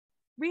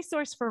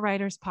Resource for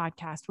Writers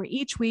podcast, where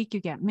each week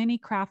you get mini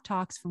craft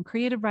talks from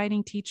creative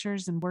writing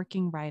teachers and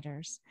working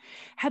writers.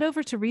 Head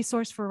over to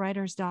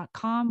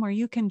resourceforwriters.com, where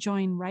you can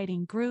join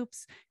writing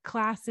groups,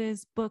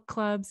 classes, book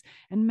clubs,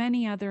 and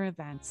many other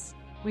events.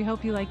 We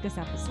hope you like this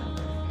episode.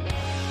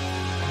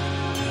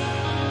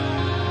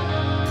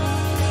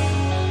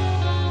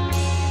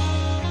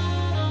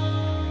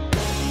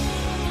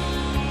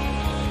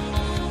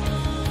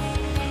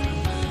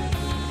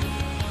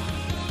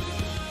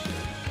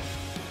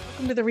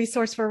 Welcome to the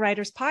Resource for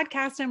Writers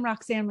podcast. I'm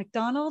Roxan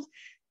McDonald.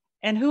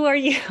 And who are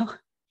you?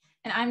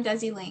 And I'm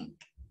Desi Lenc.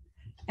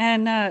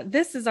 And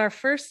this is our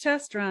first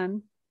test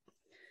run.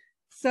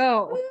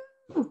 So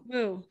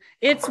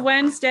it's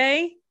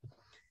Wednesday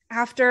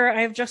after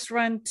I've just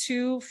run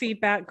 2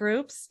 feedback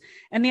groups.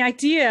 And the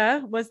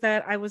idea was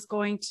that I was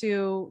going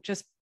to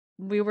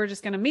we were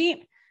just going to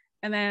meet,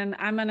 and then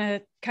I'm going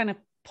to kind of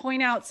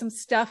point out some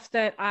stuff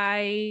that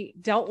I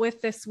dealt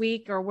with this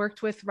week or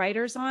worked with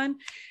writers on,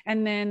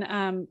 and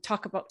then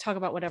talk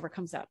about whatever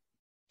comes up.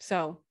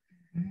 So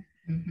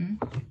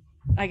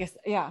I guess,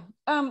 yeah.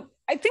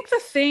 I think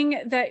the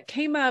thing that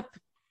came up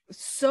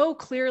so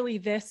clearly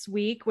this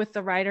week with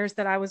the writers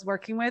that I was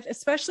working with,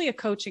 especially a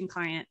coaching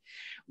client,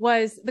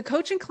 was the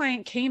coaching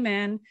client came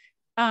in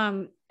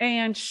and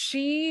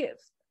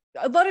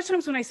a lot of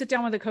times when I sit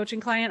down with a coaching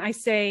client, I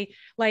say,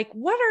 like,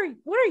 what are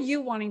you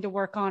wanting to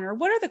work on? Or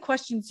what are the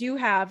questions you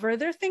have? Or are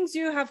there things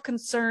you have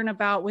concern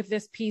about with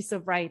this piece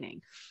of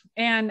writing?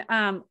 And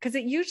because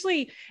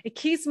it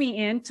keys me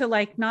into,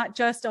 like, not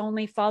just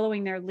only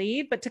following their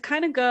lead, but to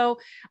kind of go,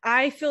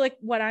 I feel like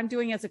what I'm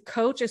doing as a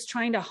coach is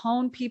trying to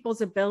hone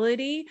people's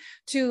ability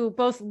to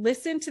both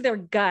listen to their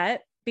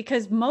gut,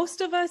 because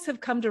most of us have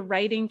come to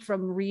writing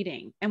from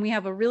reading, and we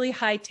have a really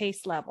high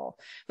taste level,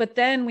 but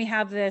then we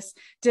have this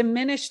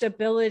diminished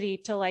ability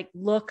to, like,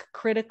 look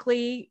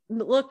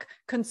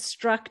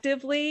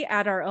constructively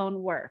at our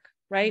own work,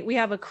 right? We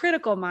have a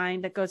critical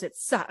mind that goes, it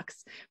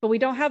sucks, but we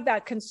don't have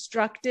that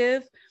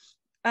constructive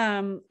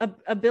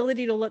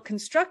ability to look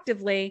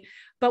constructively.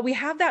 But we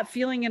have that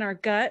feeling in our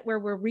gut where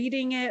we're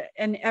reading it,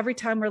 and every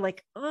time we're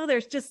like, oh,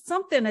 there's just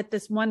something at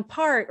this one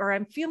part, or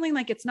I'm feeling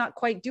like it's not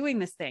quite doing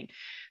this thing.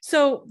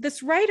 So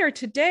this writer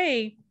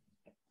today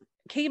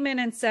came in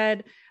and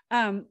said,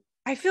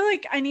 I feel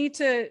like I need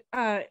to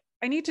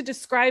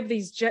describe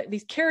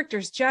these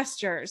characters'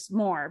 gestures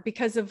more,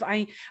 because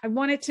I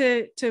wanted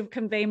to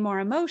convey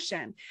more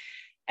emotion.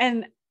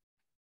 And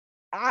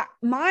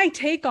my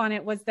take on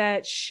it was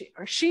that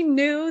she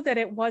knew that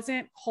it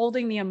wasn't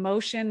holding the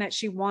emotion that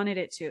she wanted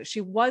it to.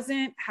 She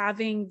wasn't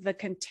having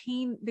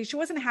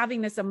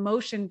this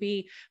emotion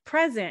be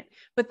present.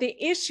 But the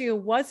issue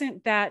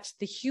wasn't that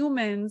the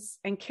humans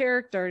and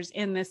characters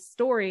in this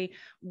story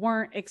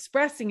weren't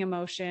expressing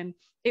emotion.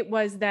 It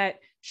was that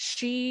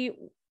she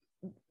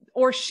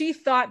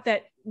thought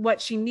that what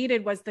she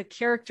needed was the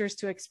characters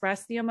to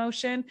express the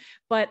emotion,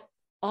 but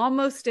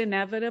almost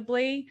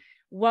inevitably,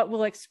 what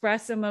will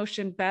express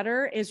emotion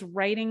better is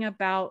writing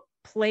about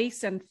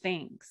place and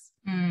things.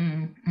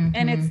 Mm-hmm.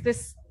 And it's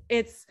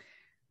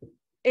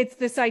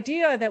this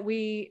idea that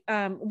we,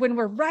 when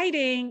we're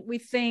writing, we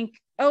think,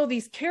 oh,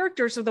 these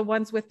characters are the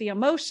ones with the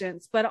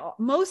emotions, but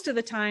most of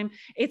the time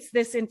it's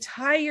this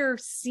entire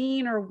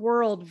scene or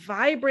world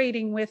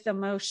vibrating with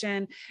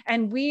emotion.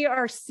 And we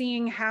are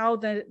seeing how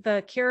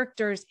the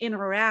characters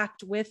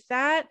interact with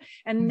that.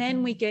 And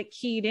then we get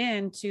keyed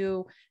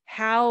into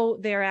how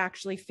they're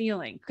actually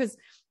feeling. Because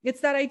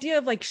it's that idea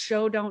of, like,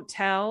 show, don't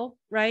tell,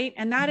 right?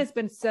 And that has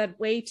been said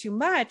way too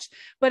much,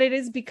 but it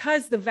is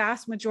because the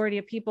vast majority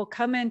of people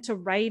come into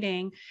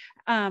writing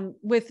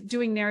with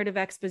doing narrative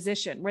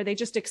exposition, where they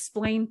just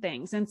explain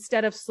things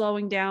instead of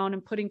slowing down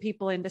and putting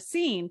people into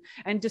scene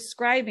and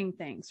describing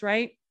things,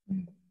 right?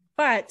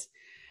 But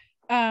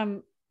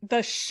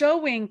the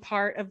showing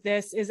part of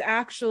this is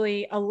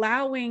actually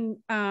allowing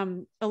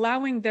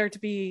there to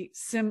be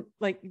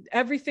like,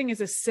 everything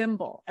is a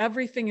symbol,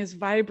 everything is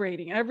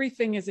vibrating,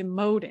 everything is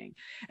emoting.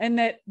 And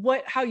that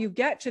how you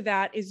get to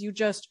that is you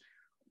just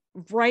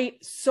write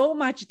so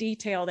much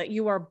detail that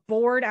you are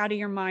bored out of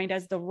your mind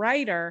as the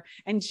writer.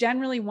 And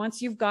generally,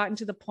 once you've gotten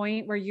to the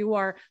point where you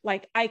are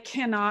like, I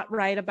cannot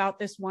write about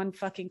this one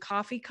fucking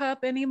coffee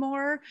cup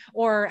anymore,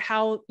 or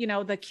how,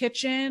 the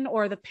kitchen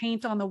or the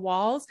paint on the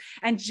walls.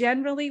 And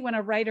generally, when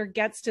a writer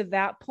gets to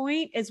that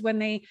point is when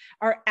they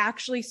are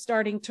actually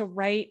starting to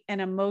write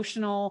an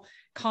emotional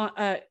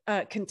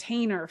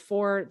container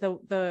for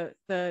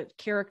the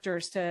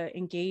characters to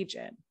engage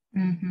in.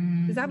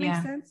 Mm-hmm. Does that make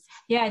sense?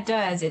 Yeah, it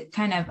does. It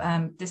kind of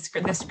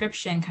the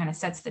description kind of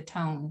sets the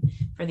tone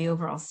for the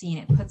overall scene.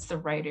 It puts the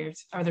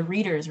writers or the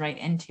readers right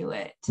into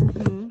it.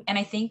 Mm-hmm. And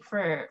I think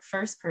for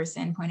first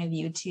person point of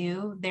view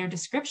too, their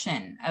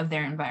description of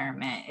their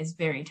environment is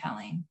very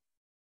telling.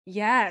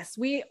 Yes,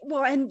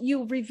 and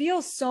you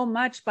reveal so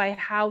much by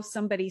how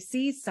somebody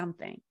sees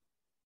something,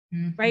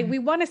 right? We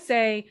want to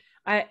say,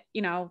 I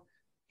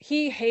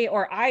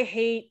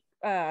hate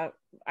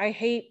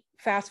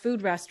fast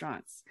food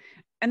restaurants.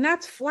 and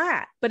that's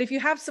flat. But if you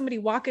have somebody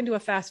walk into a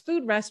fast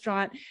food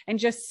restaurant and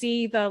just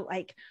see the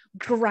like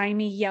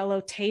grimy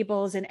yellow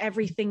tables and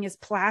everything is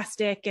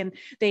plastic, and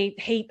they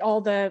hate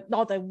all the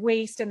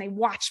waste, and they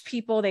watch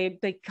people,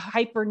 they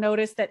hyper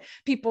notice that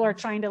people are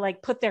trying to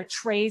like put their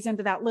trays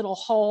into that little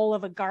hole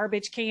of a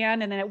garbage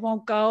can, and then it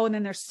won't go, and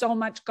then there's so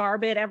much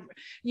garbage,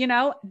 you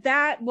know,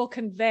 that will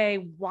convey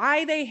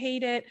why they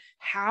hate it,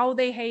 how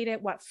they hate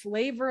it, what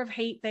flavor of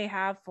hate they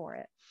have for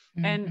it.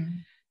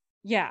 And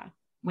yeah,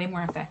 way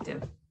more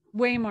effective.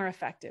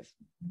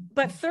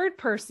 But third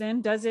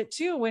person does it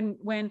too,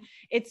 when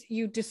it's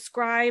you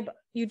describe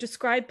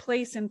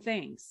place and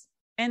things.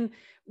 And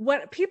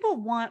what people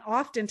want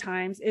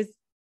oftentimes is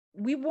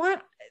we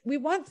want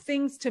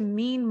things to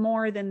mean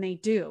more than they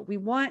do. We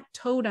want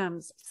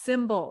totems,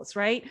 symbols,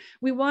 right?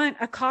 We want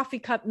a coffee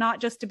cup not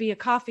just to be a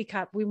coffee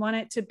cup. We want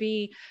it to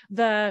be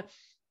the,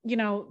 you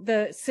know,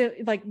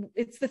 like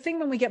it's the thing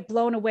when we get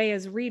blown away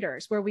as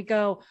readers, where we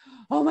go,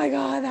 oh my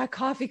God, that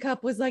coffee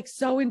cup was like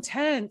so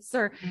intense,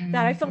 or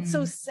that I felt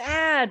so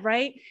sad,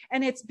 right?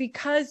 And it's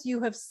because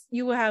you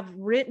have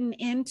written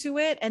into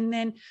it. And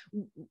then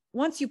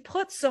once you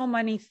put so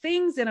many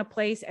things in a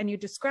place and you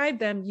describe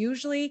them,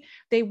 usually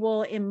they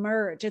will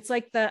emerge. It's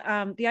like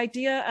the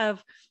idea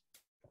of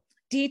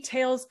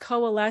details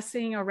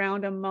coalescing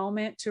around a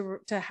moment to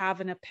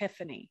have an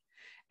epiphany.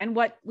 And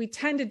what we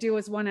tend to do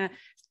is want to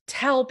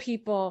tell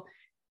people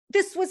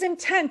this was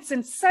intense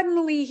and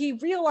suddenly he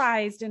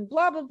realized and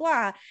blah, blah,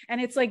 blah.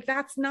 And it's like,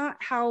 that's not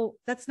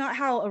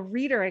how a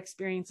reader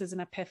experiences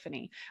an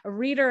epiphany. A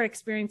reader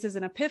experiences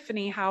an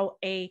epiphany how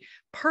a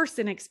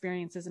person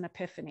experiences an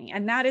epiphany.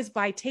 And that is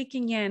by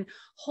taking in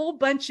whole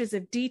bunches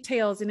of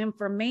details and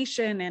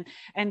information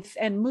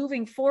and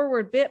moving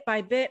forward bit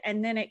by bit.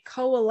 And then it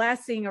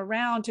coalescing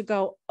around to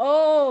go,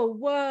 oh,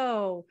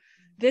 whoa,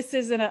 this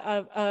is an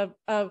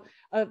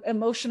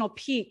emotional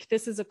peak.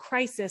 This is a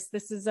crisis.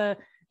 This is a,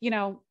 you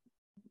know,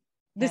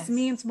 this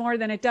means more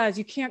than it does.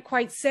 You can't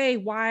quite say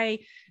why,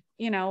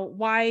 you know,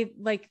 why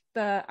like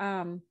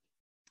the,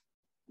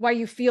 why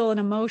you feel an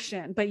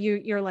emotion, but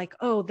you're like,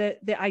 oh,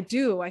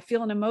 I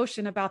feel an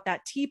emotion about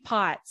that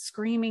teapot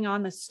screaming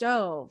on the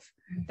stove,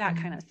 that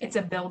kind of thing. It's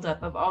a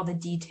buildup of all the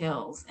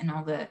details and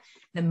all the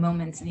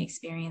moments and the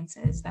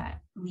experiences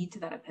that lead to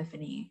that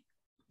epiphany.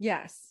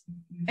 Yes.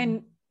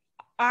 And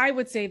I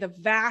would say the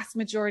vast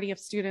majority of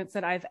students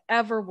that I've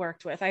ever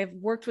worked with, I've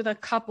worked with a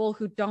couple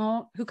who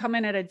come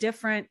in at a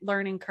different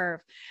learning curve,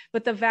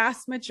 but the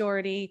vast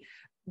majority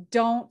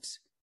don't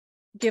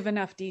give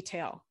enough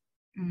detail.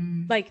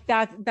 Like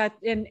that,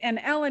 and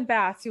Ellen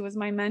Bass, who was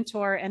my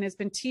mentor and has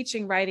been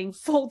teaching writing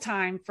full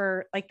time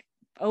for like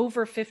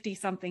over 50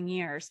 something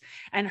years.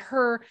 And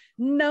her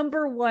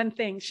number one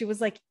thing, she was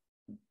like,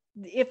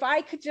 if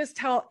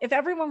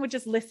everyone would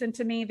just listen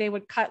to me, they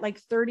would cut like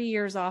 30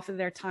 years off of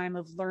their time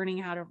of learning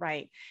how to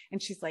write. And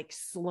she's like,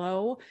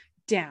 slow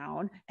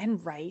down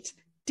and write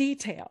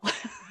detail.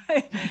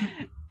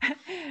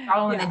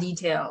 All in the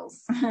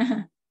details.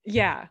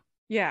 Yeah.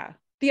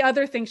 The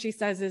other thing she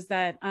says is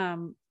that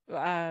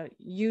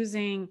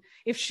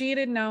if she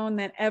had known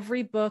that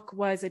every book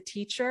was a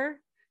teacher,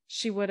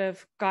 she would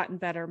have gotten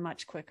better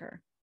much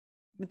quicker.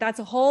 But that's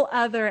a whole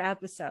other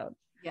episode.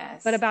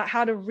 Yes. But about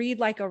how to read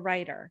like a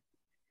writer.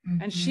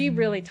 And she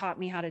really taught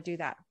me how to do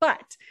that.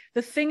 But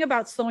the thing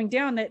about slowing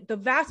down, that the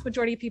vast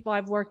majority of people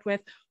I've worked with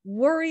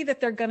worry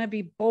that they're going to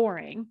be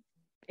boring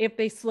if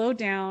they slow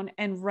down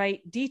and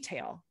write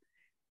detail.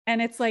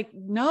 And it's like,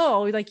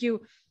 no, like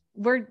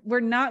we're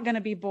not going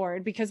to be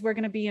bored because we're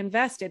going to be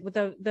invested with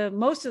the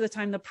most of the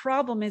time. The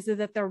problem is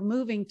that they're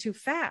moving too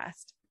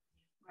fast.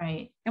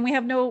 Right. And we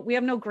have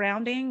no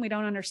grounding. We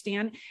don't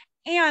understand.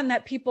 And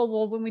that people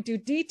will, when we do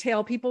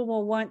detail, people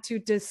will want to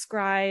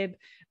describe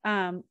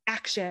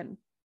action.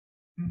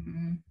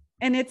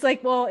 And it's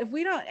like, well,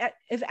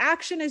 if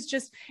action is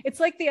just, it's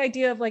like the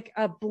idea of like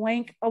a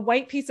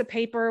white piece of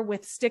paper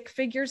with stick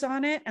figures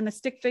on it, and the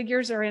stick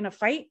figures are in a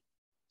fight.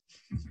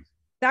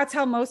 That's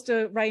how most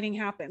of writing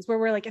happens, where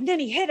we're like, and then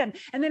he hit him,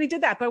 and then he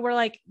did that. But we're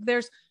like,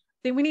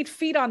 we need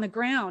feet on the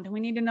ground, and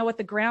we need to know what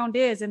the ground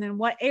is, and then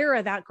what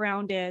era that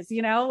ground is,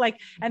 you know, like,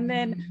 and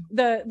then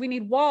we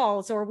need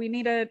walls, or we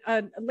need a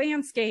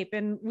landscape,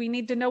 and we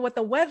need to know what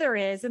the weather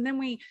is. And then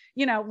we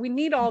need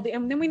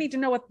and then we need to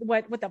know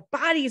what the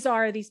bodies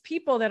are of these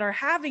people that are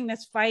having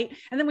this fight.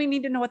 And then we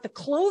need to know what the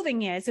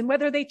clothing is and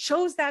whether they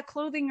chose that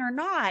clothing or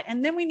not.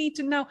 And then we need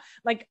to know,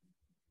 like,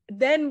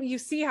 then you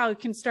see how it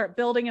can start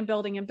building and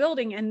building and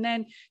building. And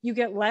then you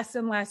get less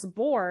and less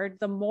bored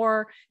the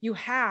more you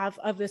have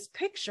of this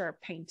picture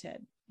painted.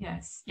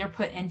 Yes. You're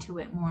put into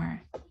it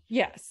more.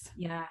 Yes.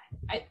 Yeah.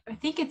 I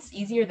think it's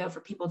easier though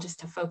for people just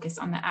to focus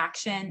on the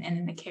action and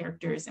then the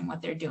characters and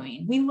what they're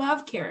doing. We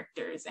love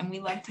characters and we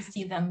like to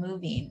see them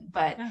moving,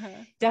 but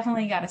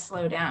definitely got to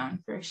slow down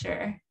for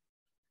sure.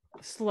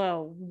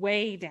 Slow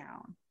way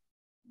down.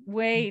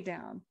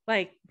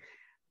 Like,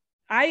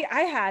 I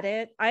had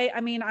it.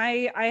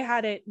 I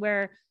had it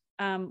where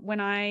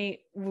when I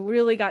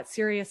really got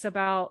serious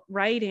about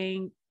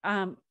writing,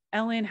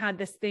 Ellen had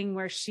this thing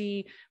where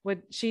she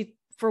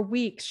for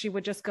weeks, she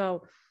would just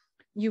go,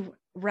 you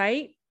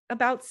write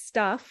about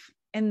stuff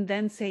and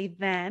then say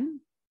then,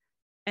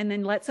 and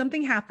then let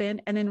something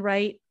happen, and then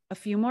write a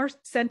few more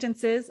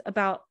sentences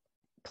about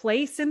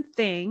place and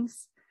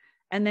things,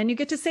 and then you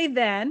get to say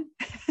then.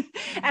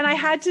 And I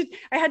had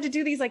to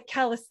do these like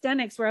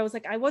calisthenics where I was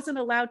like, I wasn't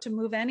allowed to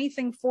move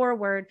anything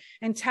forward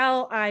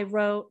until I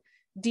wrote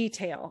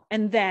detail,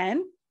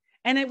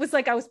 and it was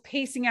like I was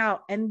pacing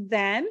out, and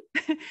then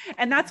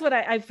and that's what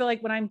I feel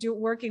like when I'm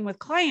working with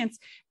clients,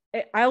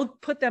 I'll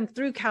put them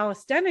through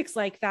calisthenics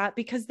like that,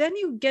 because then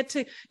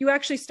you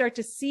actually start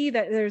to see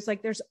that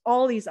there's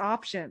all these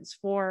options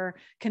for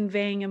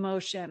conveying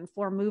emotion,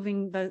 for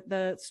moving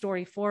the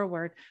story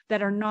forward,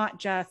 that are not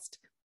just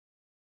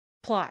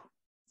plot.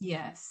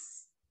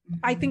 Yes.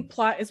 I think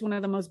plot is one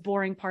of the most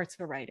boring parts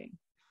of writing.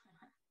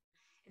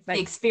 It's the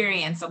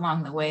experience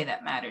along the way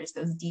that matters,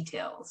 those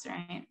details,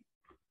 right?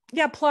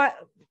 Yeah, plot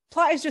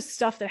is just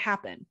stuff that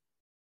happened.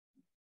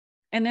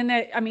 And then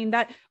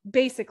that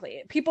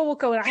basically people will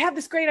go, I have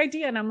this great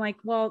idea. And I'm like,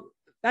 well,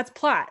 that's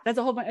plot. That's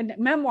a whole bunch of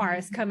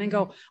memoirs come and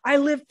go, I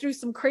lived through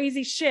some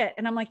crazy shit.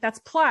 And I'm like, that's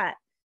plot.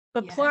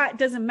 But plot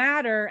doesn't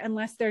matter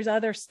unless there's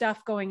other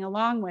stuff going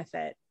along with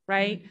it,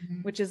 right?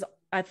 Which is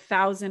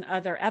 1,000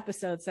 other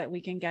episodes that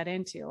we can get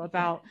into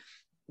about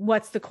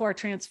what's the core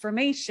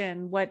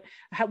transformation,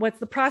 what's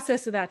the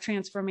process of that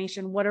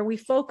transformation, what are we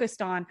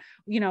focused on,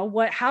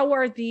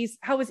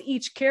 how is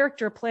each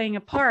character playing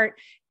a part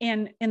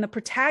in the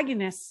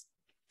protagonist's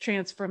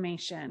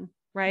transformation,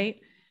 right?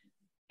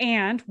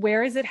 And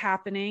where is it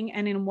happening,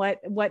 and in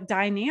what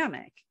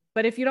dynamic?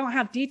 But if you don't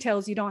have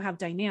details, you don't have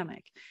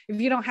dynamic. If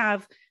you don't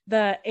have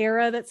the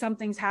era that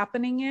something's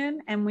happening in,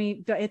 and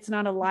it's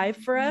not alive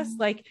for us,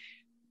 like,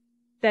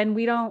 then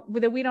we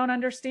don't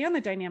understand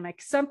the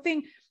dynamic.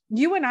 Something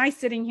you and I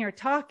sitting here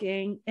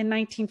talking in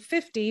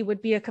 1950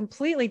 would be a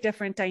completely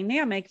different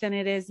dynamic than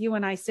it is you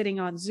and I sitting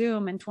on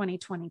Zoom in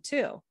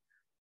 2022.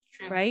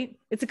 True. Right?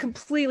 It's a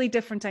completely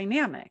different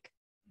dynamic.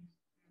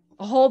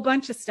 A whole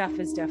bunch of stuff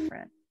is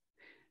different.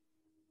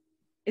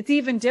 It's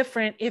even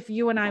different if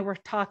you and I were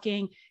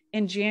talking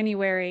in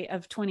January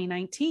of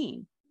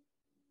 2019,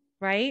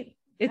 right?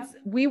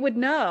 We would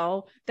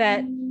know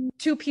that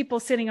two people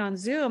sitting on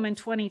Zoom in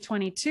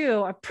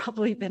 2022 have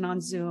probably been on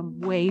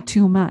Zoom way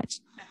too much.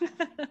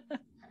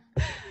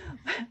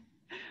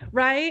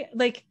 Right?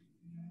 Like,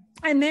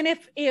 and then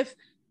if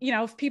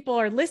people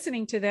are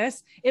listening to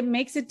this, it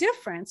makes a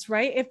difference,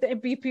 right?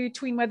 If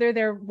between whether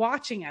they're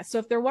watching us. So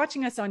if they're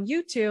watching us on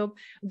YouTube,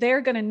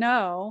 they're going to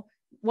know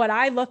what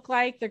I look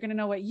like. They're going to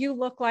know what you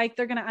look like.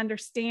 They're going to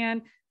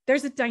understand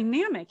there's a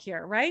dynamic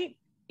here, right?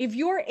 If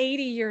you're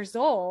 80 years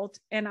old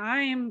and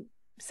I'm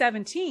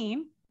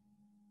 17,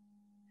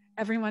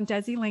 everyone,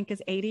 Desi Lenc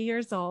is 80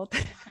 years old,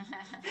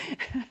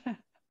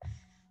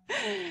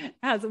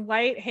 has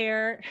white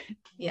hair.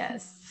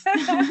 Yes.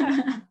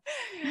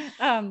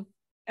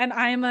 And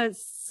I'm a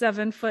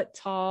 7 foot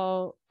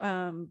tall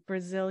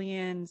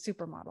Brazilian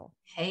supermodel.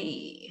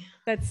 Hey,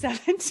 that's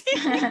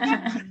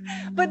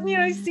 17. But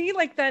see,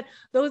 like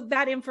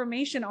that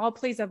information all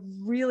plays a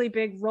really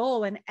big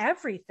role in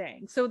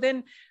everything. So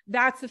then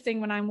that's the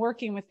thing when I'm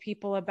working with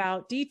people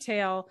about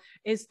detail,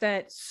 is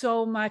that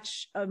so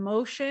much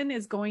emotion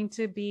is going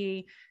to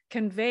be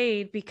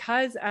conveyed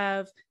because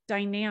of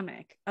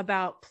dynamic,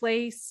 about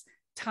place,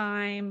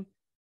 time,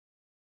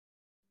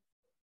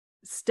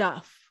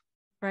 stuff,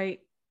 right?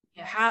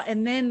 Yes.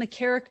 And then the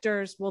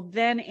characters will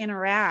then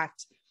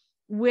interact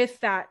with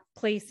that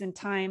place and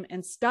time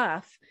and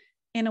stuff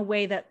in a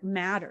way that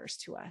matters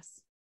to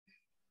us.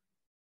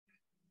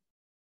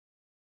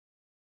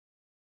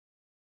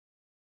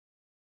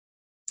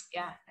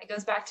 Yeah, it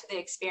goes back to the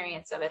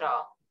experience of it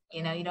all.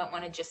 You don't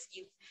want to just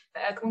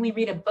when we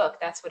read a book,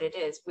 that's what it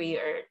is. We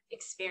are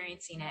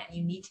experiencing it, and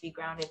you need to be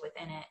grounded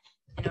within it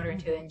in order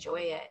to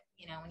enjoy it.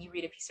 When you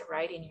read a piece of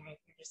writing, you're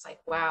just like,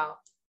 wow,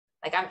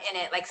 like I'm in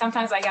it. Like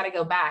sometimes I got to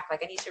go back.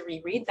 Like I need to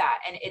reread that.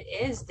 And it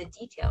is the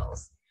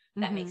details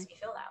that makes me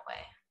feel that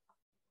way.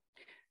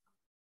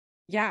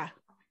 Yeah.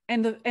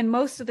 And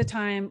most of the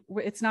time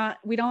it's not,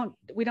 we don't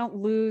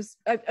lose.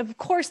 Of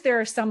course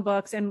there are some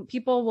books, and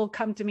people will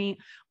come to me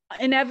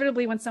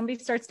inevitably when somebody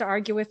starts to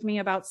argue with me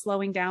about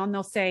slowing down.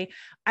 They'll say,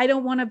 I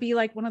don't want to be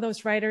like one of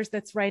those writers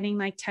that's writing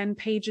like 10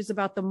 pages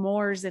about the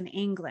Moors in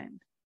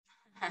England.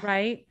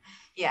 Right.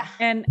 Yeah.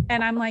 And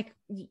I'm like,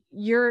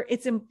 you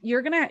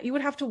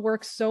would have to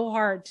work so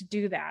hard to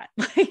do that.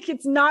 Like,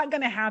 it's not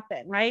going to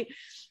happen. Right.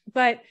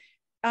 But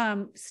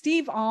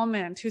Steve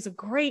Almond, who's a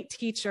great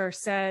teacher,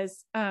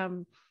 says,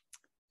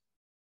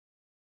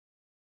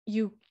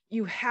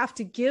 you have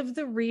to give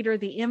the reader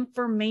the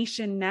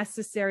information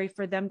necessary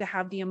for them to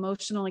have the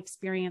emotional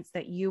experience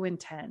that you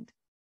intend.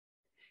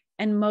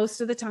 And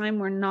most of the time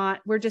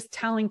we're just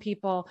telling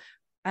people,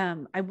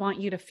 I want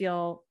you to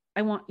feel,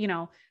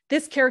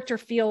 this character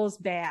feels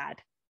bad,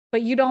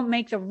 but you don't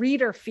make the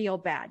reader feel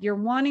bad. We're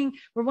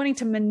wanting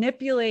to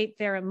manipulate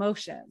their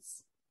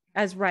emotions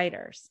as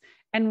writers.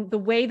 And the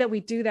way that we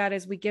do that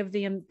is we give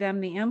them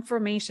the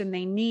information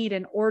they need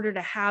in order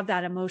to have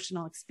that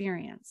emotional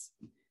experience,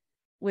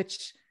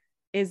 which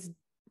is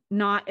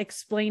not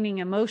explaining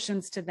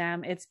emotions to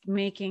them. It's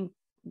making,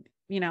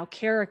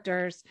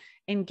 characters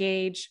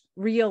engage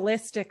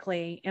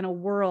realistically in a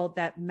world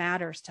that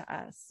matters to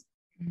us.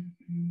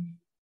 Mm-hmm.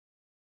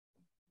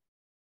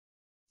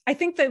 I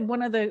think that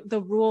one of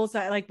the rules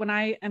that, like, when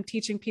I am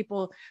teaching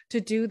people to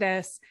do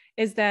this,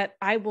 is that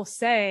I will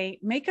say,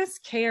 make us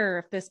care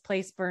if this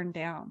place burned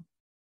down.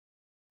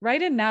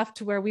 Right enough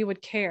to where we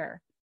would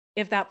care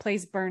if that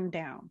place burned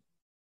down.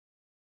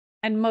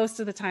 And most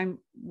of the time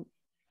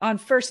on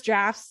first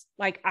drafts,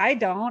 like, I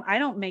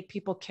don't make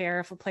people care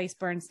if a place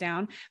burns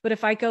down. But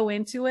if I go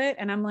into it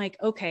and I'm like,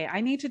 okay,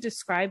 I need to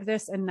describe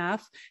this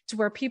enough to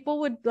where people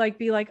would like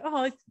be like,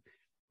 oh, it's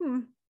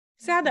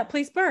sad that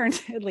place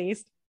burned, at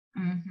least.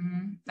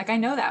 Mm-hmm. Like, I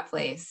know that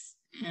place.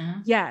 Yeah.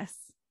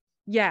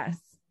 Yes.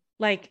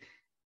 Like,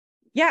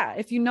 yeah,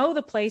 if you know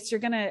the place,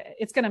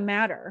 it's gonna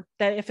matter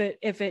that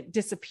if it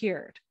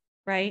disappeared,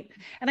 right?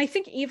 And I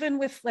think even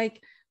with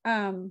like,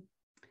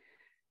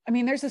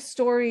 there's a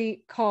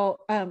story called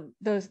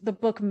the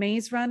book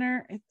Maze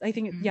Runner. I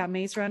think,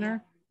 Maze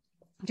Runner.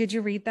 Yeah. Did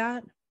you read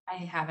that? I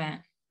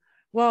haven't.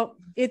 Well,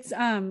 it's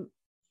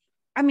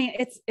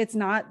it's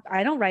not,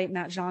 I don't write in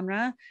that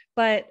genre,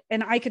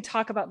 and I could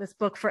talk about this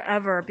book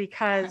forever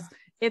because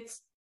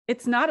it's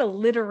not a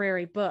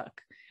literary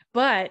book,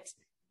 but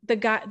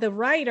the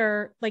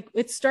writer, like,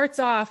 it starts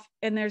off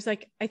and there's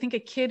like, I think a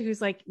kid who's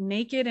like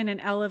naked in an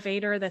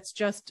elevator that's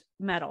just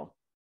metal.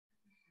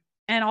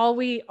 And all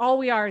we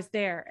are is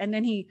there. And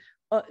then he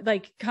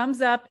like comes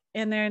up,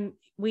 and then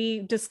we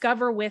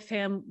discover with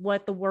him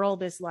what the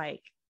world is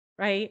like.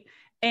 Right.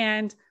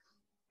 And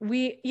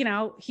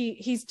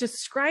he's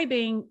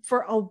describing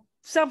for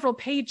several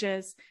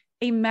pages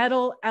a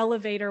metal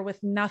elevator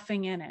with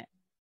nothing in it.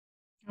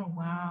 Oh,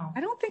 wow.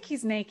 I don't think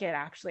he's naked,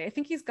 actually. I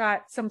think he's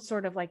got some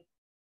sort of like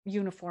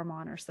uniform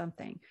on or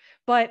something,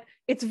 but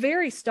it's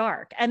very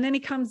stark. And then he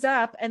comes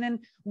up, and then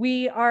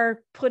we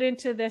are put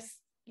into this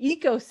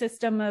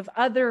ecosystem of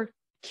other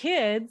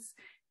kids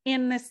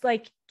in this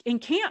like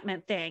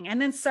encampment thing. And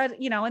then,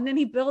 and then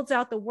he builds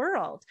out the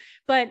world,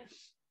 but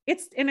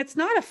it's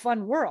not a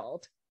fun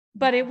world.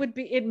 But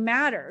it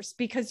matters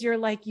because you're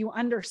like, you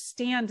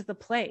understand the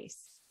place,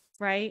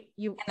 right?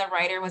 And the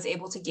writer was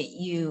able to get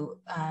you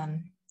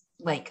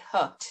like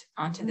hooked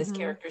onto this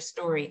character's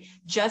story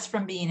just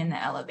from being in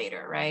the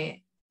elevator,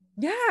 right?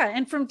 Yeah.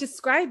 And from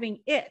describing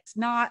it,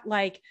 not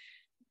like,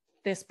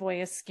 this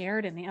boy is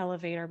scared in the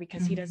elevator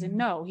because he doesn't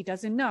know.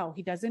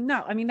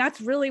 I mean,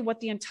 that's really what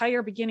the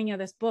entire beginning of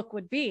this book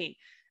would be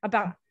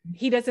about.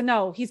 He doesn't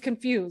know. He's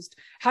confused.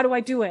 How do I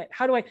do it?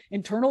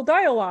 Internal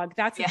dialogue?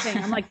 That's the thing.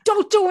 I'm like,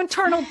 don't do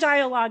internal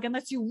dialogue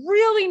unless you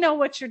really know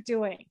what you're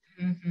doing.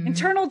 Mm-hmm.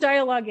 Internal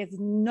dialogue is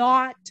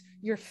not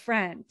your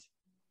friend.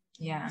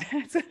 Yeah.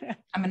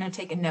 I'm going to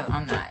take a note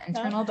on that.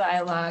 Internal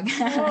dialogue.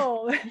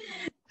 Oh.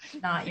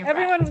 Not your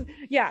friend.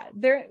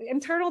 Their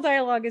internal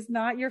dialogue is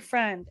not your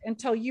friend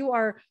until you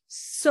are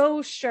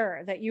so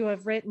sure that you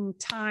have written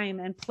time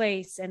and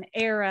place and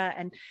era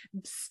and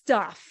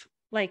stuff.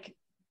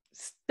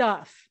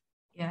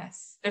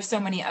 Yes. There's so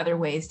many other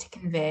ways to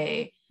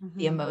convey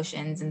the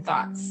emotions and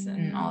thoughts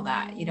and all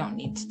that. You don't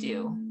need to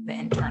do the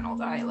internal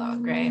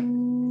dialogue, right?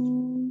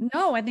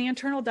 No, and the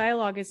internal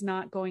dialogue is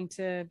not going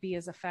to be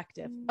as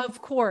effective.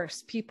 Of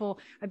course,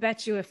 I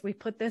bet you if we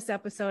put this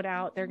episode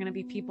out, there are going to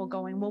be people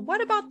going, well, what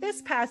about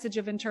this passage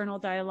of internal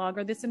dialogue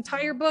or this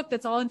entire book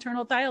that's all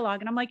internal dialogue?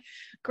 And I'm like,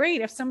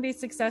 great, if somebody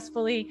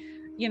successfully,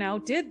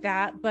 did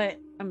that. But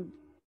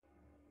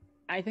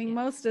I think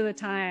most of the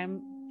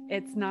time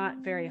it's not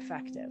very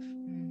effective.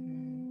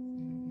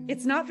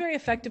 It's not very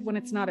effective when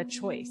it's not a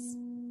choice.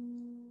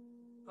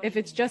 If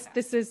it's just,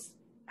 this is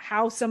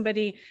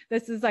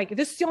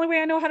the only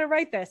way I know how to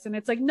write this. And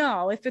it's like,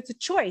 no, if it's a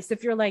choice,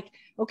 if you're like,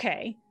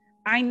 okay,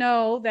 I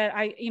know that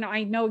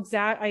I know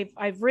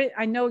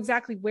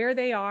exactly where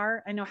they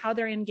are. I know how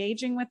they're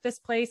engaging with this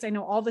place. I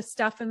know all the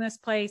stuff in this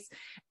place.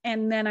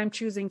 And then I'm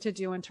choosing to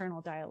do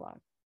internal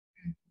dialogue.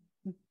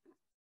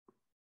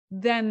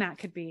 Then that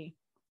could be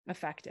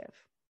effective.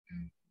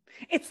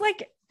 It's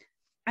like,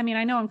 I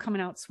know I'm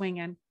coming out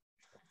swinging,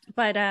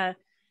 but,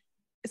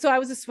 so I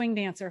was a swing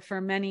dancer for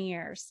many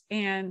years,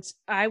 and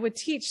I would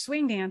teach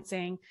swing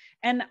dancing.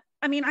 And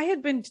I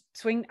had been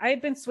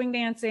swing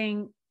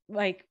dancing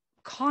like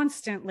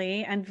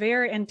constantly and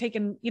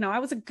taken, I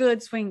was a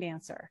good swing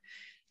dancer,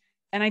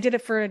 and I did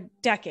it for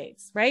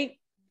decades, right?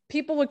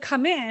 People would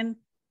come in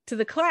to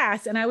the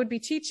class and I would be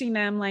teaching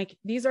them, like,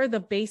 these are the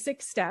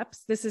basic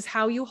steps. This is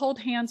how you hold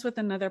hands with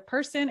another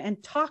person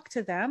and talk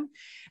to them.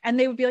 And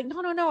they would be like,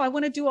 no, I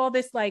want to do all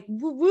this like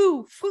woo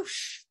woo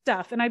whoosh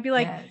stuff. And I'd be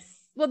like, yes.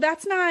 Well,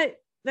 that's not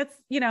that's,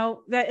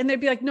 that, and they'd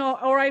be like, no,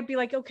 or I'd be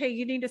like, okay,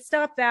 you need to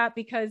stop that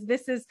because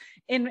this is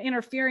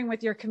interfering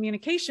with your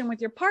communication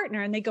with your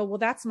partner. And they go, well,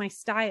 that's my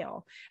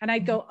style. And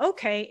I'd go,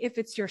 okay, if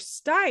it's your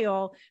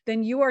style,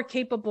 then you are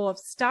capable of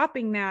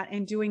stopping that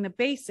and doing the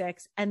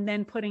basics and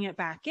then putting it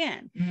back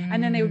in.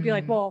 And then they would be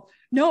like, well,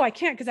 no, I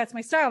can't, because that's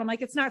my style. I'm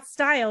like, it's not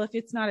style if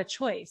it's not a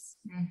choice.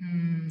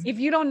 If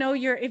you don't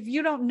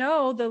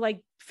know the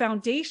like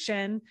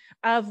foundation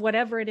of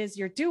whatever it is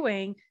you're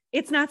doing,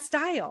 it's not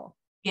style.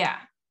 Yeah.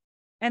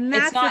 And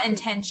that's it's not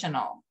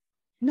intentional.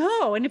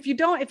 No. And if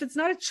it's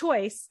not a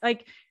choice,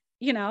 like,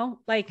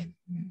 like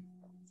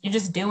you're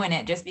just doing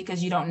it just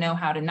because you don't know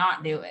how to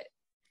not do it.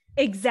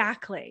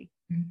 Exactly.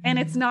 And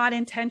it's not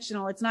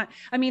intentional. It's not,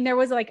 I mean, there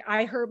was like,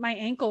 I hurt my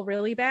ankle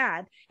really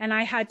bad and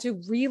I had to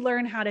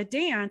relearn how to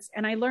dance,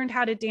 and I learned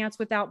how to dance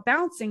without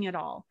bouncing at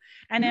all.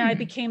 And then I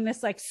became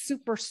this like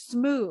super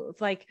smooth,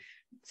 like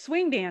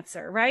swing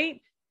dancer,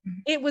 right?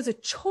 It was a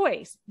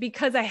choice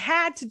because I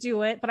had to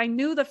do it, but I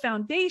knew the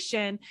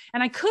foundation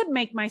and I could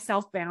make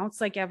myself bounce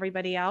like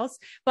everybody else.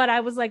 But I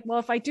was like, well,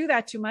 if I do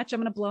that too much, I'm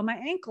going to blow my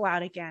ankle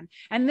out again.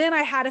 And then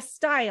I had a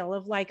style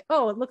of like,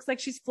 oh, it looks like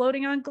she's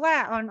floating on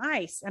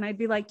ice. And I'd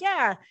be like,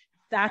 yeah,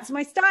 that's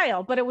my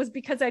style. But it was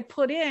because I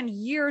put in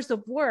years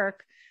of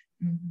work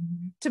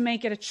to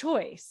make it a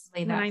choice.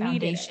 Lay that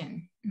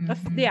foundation.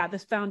 Yeah,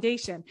 this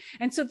foundation.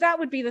 And so that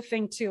would be the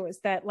thing too,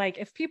 is that like,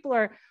 if people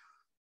are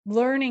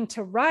learning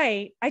to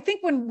write, I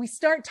think when we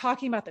start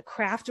talking about the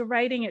craft of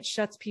writing, it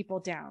shuts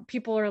people down.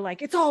 People are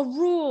like, it's all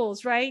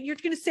rules, right? You're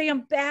going to say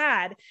I'm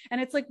bad.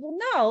 And it's like, well,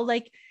 no,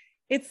 like,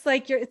 it's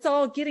like it's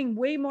all getting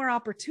way more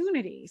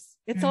opportunities.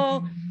 It's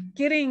all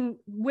getting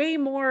way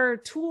more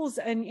tools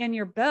in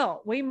your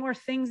belt, way more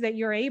things that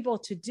you're able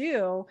to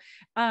do.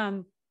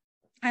 And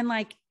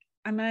like,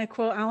 I'm going to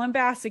quote Ellen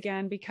Bass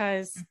again,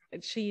 because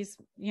she's,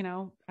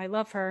 I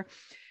love her.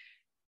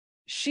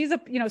 She's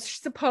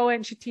a poet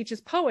and she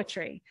teaches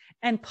poetry,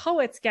 and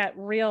poets get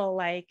real,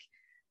 like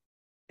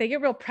they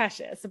get real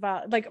precious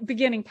about like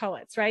beginning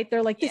poets, right?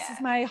 They're like, this is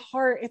my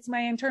heart. It's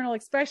my internal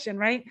expression.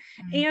 Right.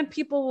 And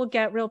people will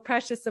get real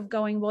precious of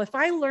going, well, if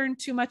I learn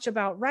too much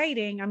about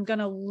writing, I'm going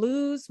to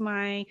lose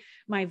my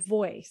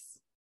voice.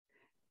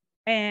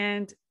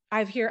 And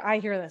I hear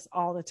this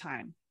all the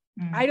time.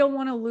 I don't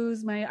want to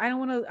lose I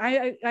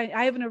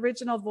have an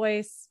original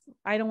voice.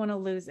 I don't want to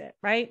lose it.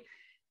 Right.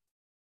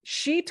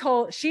 She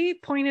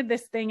pointed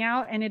this thing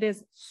out, and it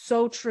is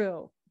so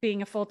true,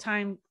 being a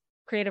full-time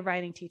creative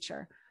writing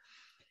teacher.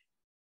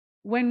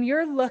 When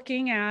you're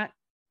looking at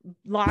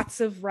lots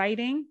of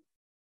writing,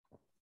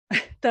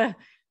 the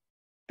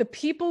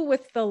people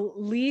with the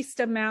least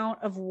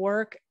amount of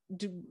work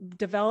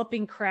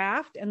developing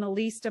craft and the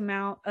least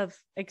amount of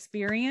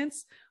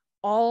experience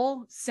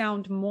all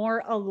sound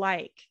more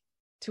alike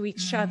to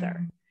each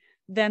other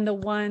than the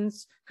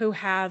ones who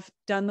have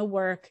done the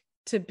work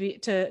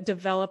to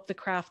develop the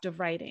craft of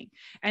writing.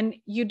 And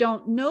you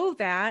don't know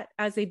that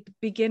as a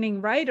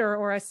beginning writer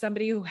or as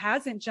somebody who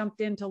hasn't jumped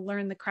in to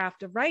learn the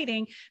craft of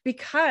writing,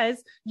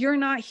 because you're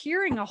not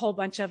hearing a whole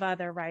bunch of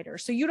other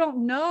writers. So you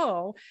don't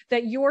know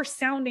that you're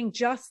sounding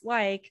just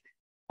like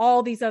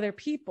all these other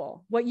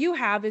people. What you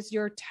have is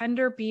your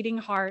tender beating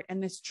heart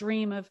and this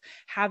dream of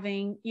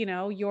having,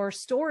 your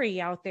story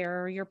out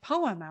there or your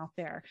poem out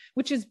there,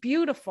 which is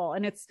beautiful.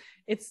 And it's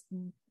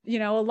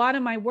a lot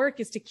of my work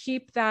is to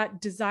keep that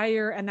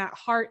desire and that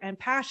heart and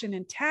passion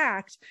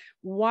intact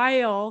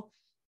while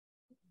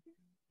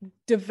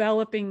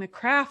developing the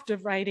craft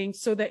of writing,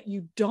 so that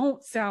you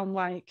don't sound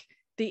like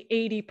the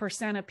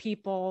 80% of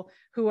people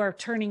who are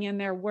turning in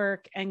their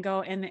work and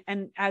go. And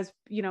as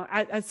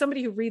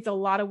somebody who reads a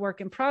lot of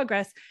work in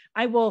progress,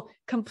 I will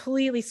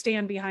completely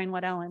stand behind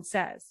what Ellen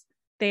says.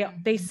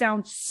 They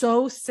sound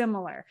so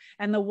similar.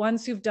 And the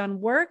ones who've done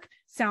work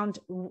sound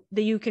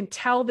that you can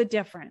tell the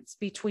difference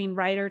between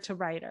writer to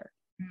writer.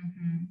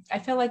 I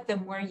feel like the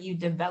more you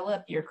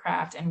develop your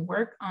craft and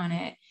work on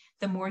it,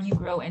 the more you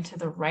grow into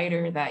the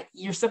writer that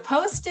you're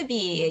supposed to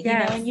be,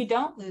 and you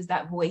don't lose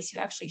that voice, you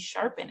actually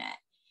sharpen it.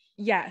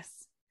 Yes.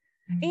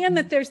 And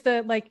that there's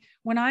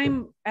when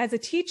I'm as a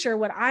teacher,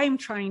 what I'm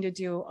trying to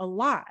do a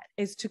lot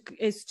is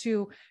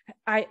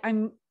I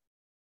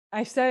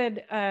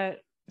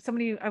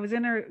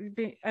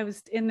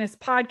was in this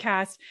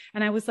podcast,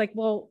 and I was like,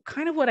 well,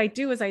 kind of what I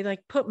do is I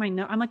like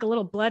I'm like a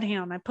little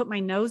bloodhound. I put my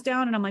nose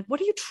down and I'm like, what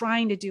are you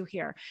trying to do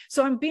here?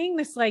 So I'm being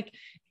this like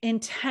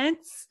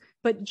intense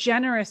but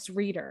generous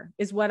reader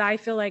is what I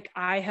feel like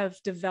I have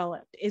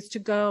developed, is to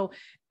go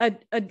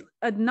the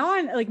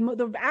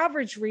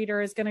average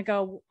reader is going to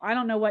go, I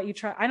don't know what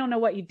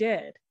you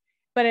did.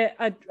 But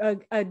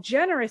a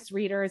generous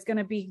reader is going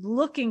to be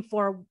looking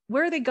for,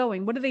 where are they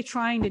going? What are they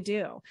trying to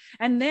do?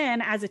 And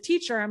then as a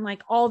teacher, I'm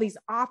like, all these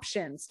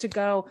options to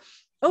go,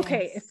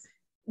 okay,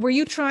 were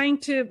you trying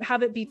to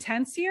have it be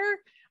tense here?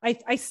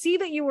 I see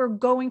that you were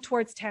going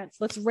towards tense.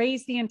 Let's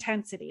raise the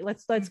intensity.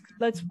 Let's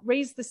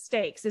raise the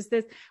stakes.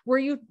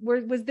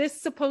 Was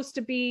this supposed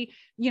to be,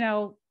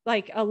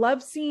 like a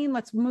love scene?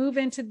 Let's move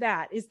into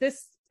that.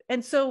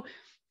 And so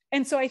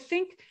I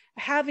think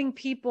having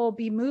people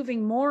be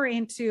moving more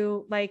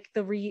into like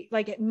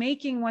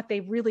making what they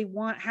really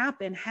want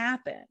happen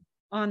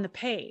on the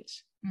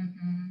page.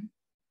 Mm-hmm.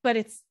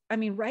 But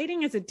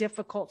writing is a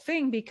difficult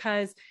thing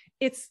because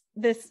it's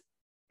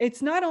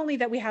not only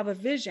that we have a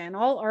vision,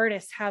 all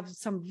artists have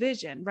some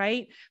vision,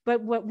 right?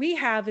 But what we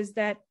have is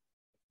that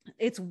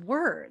it's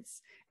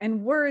words,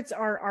 and words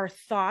are our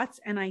thoughts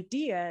and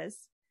ideas.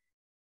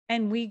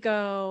 And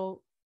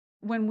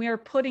when we're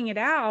putting it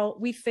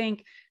out, we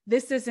think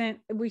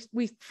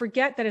we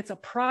forget that it's a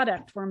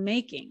product we're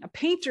making. A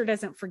painter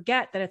doesn't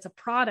forget that it's a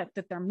product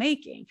that they're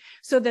making,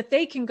 so that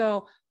they can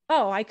go,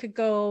 oh, I could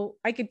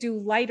do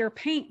lighter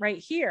paint right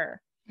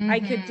here. Mm-hmm. I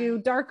could do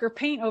darker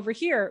paint over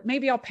here.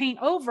 Maybe I'll paint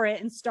over it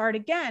and start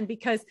again,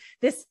 because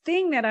this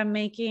thing that I'm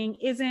making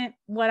isn't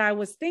what I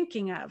was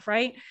thinking of,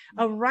 right?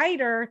 A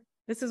writer,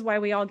 this is why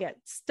we all get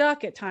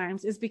stuck at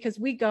times, is because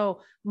we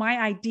go, my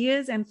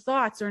ideas and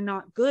thoughts are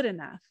not good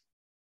enough.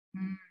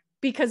 Mm-hmm.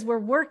 Because we're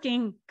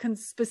working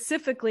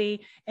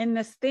specifically in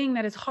this thing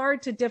that is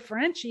hard to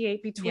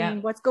differentiate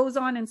between what goes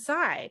on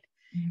inside.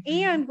 Mm-hmm.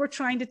 And we're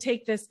trying to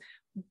take this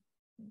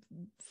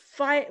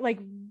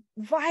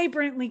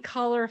vibrantly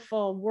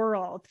colorful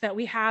world that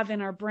we have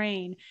in our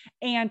brain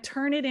and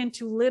turn it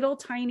into little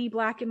tiny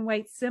black and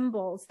white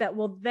symbols that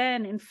will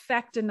then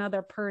infect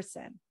another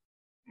person.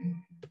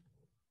 Mm-hmm.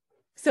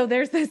 So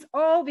there's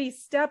all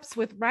these steps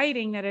with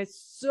writing that is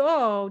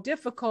so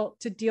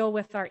difficult to deal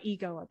with our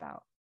ego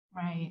about.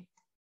 Right.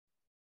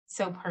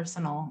 So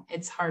personal.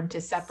 It's hard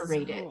to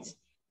separate it,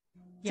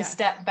 to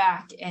step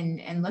back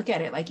and look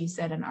at it like you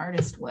said an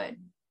artist would,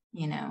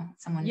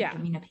 someone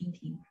doing a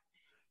painting.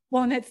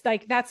 Well, and it's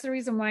like, that's the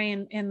reason why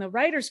in the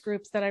writers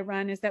groups that I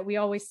run is that we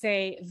always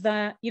say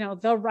the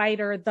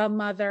writer, the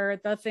mother,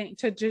 the thing,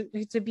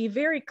 to be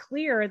very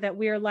clear that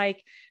we're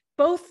like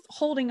both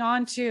holding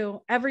on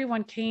to,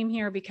 everyone came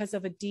here because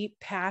of a deep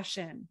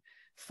passion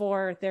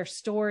for their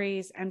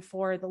stories and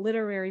for the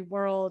literary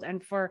world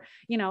and for,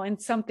 and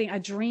a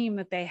dream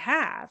that they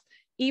have,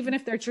 even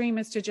if their dream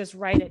is to just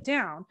write it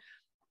down.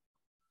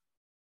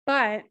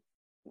 But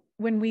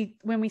when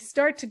we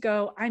start to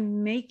go,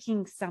 I'm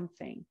making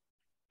something,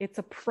 it's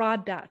a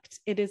product.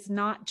 It is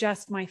not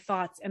just my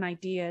thoughts and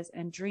ideas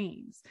and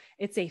dreams.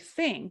 It's a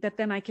thing that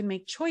then I can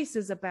make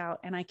choices about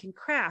and I can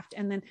craft.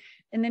 And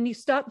then you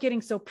stop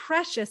getting so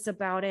precious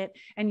about it.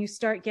 And you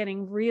start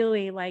getting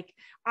really like,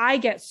 I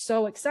get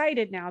so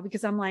excited now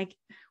because I'm like,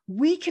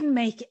 we can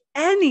make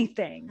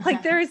anything.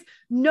 Like there is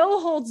no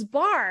holds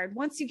barred.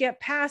 Once you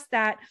get past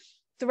that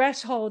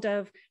threshold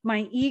of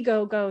my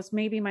ego goes,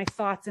 maybe my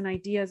thoughts and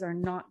ideas are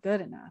not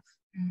good enough.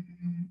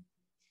 Mm-hmm.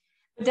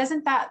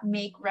 Doesn't that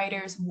make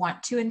writers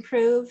want to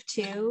improve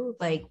too?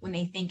 Like when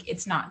they think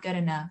it's not good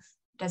enough,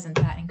 doesn't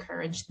that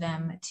encourage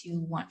them to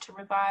want to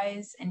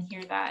revise and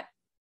hear that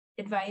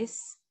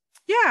advice?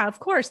 Yeah, of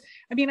course.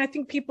 I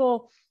think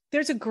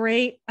there's a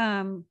great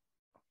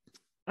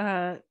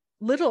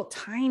little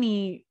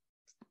tiny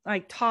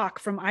talk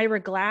from Ira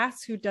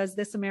Glass, who does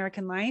This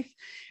American Life.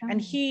 Oh. And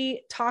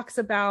he talks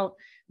about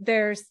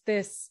there's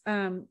this,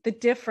 the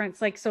difference,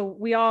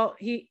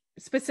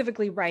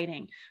 specifically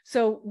writing.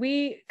 So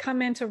we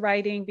come into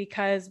writing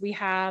because we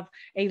have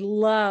a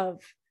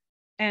love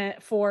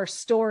for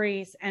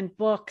stories and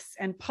books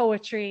and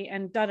poetry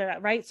and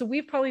right? So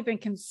we've probably been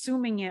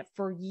consuming it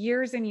for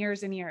years and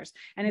years and years.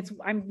 And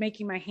I'm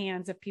making my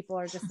hands if people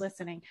are just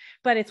listening,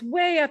 but it's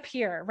way up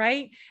here,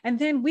 right? And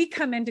then we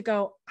come in to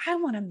go, I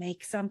want to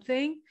make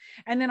something.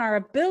 And then our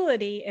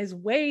ability is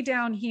way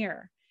down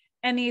here.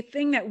 And the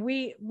thing that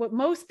what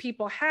most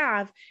people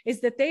have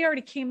is that they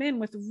already came in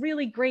with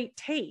really great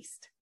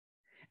taste.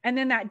 And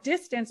then that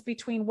distance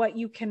between what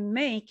you can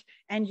make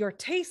and your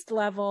taste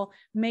level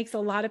makes a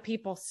lot of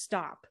people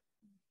stop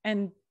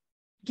and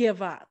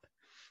give up.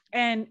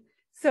 And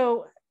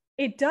so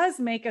it does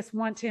make us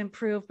want to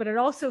improve, but it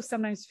also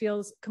sometimes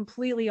feels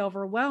completely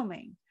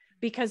overwhelming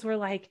because we're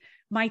like,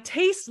 my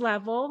taste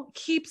level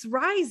keeps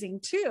rising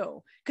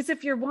too. Because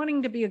if you're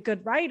wanting to be a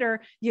good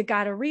writer, you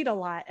got to read a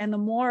lot. And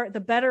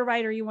the better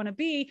writer you want to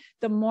be,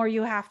 the more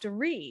you have to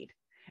read.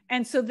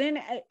 And so then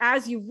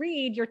as you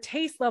read, your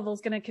taste level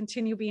is going to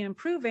continue be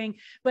improving.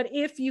 But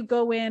if you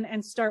go in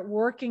and start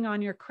working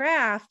on your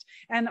craft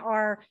and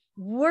are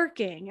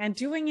working and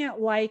doing it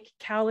like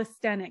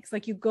calisthenics,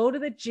 like you go to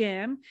the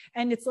gym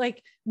and it's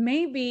like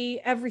maybe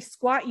every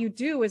squat you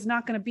do is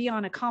not going to be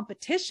on a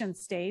competition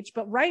stage,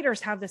 but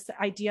writers have this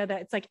idea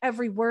that it's like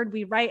every word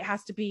we write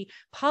has to be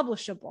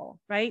publishable,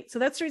 right? So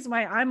that's the reason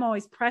why I'm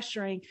always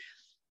pressuring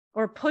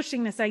or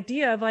pushing this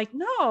idea of like,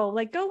 no,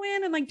 like go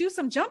in and like do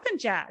some jumping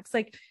jacks,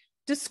 like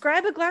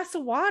describe a glass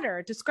of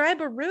water,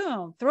 describe a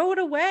room, throw it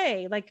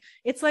away. Like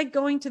it's like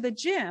going to the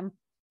gym.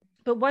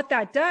 But what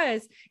that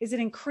does is it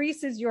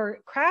increases your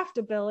craft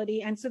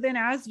ability. And so then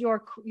as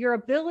your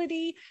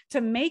ability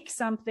to make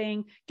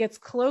something gets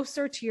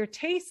closer to your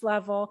taste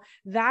level,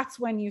 that's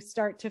when you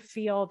start to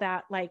feel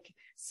that like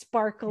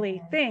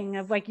sparkly thing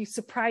of like you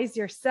surprise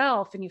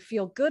yourself and you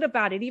feel good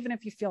about it, even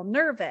if you feel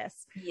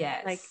nervous.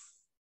 Yes. Like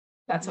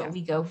that's what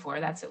we go for.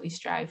 That's what we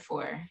strive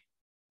for.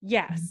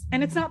 Yes.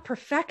 And it's not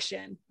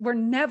perfection. We're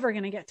never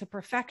going to get to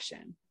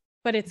perfection,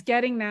 but it's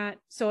getting that.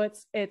 So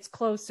it's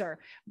closer.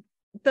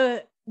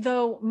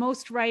 Though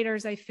most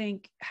writers, I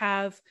think,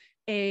 have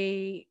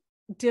a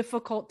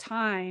difficult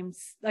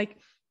times. Like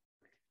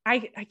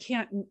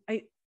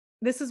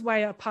this is why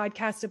a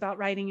podcast about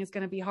writing is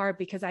going to be hard,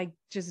 because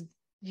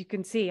you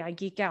can see I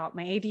geek out.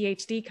 My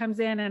ADHD comes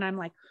in and I'm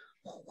like,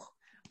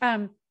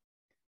 I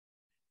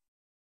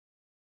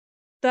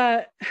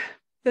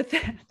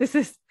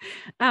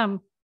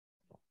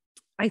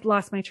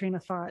lost my train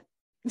of thought.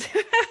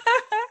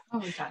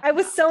 I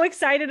was so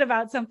excited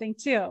about something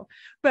too,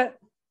 but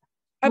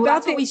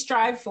that's what we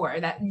strive for,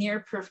 that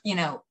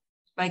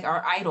like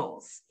our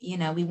idols,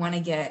 we want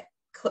to get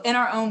in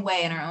our own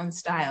way, in our own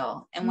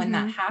style. And when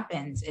that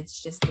happens,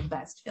 it's just the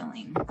best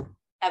feeling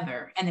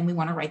ever. And then we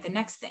want to write the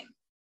next thing.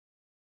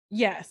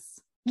 Yes,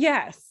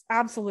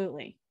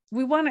 absolutely.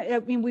 We want to,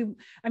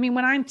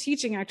 when I'm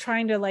teaching, I'm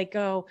trying to like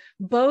go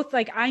both,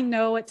 like, I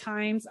know at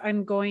times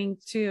I'm going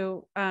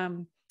to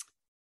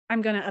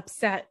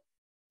upset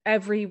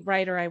every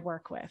writer I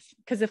work with,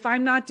 because if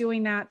I'm not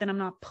doing that, then I'm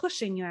not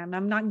pushing them.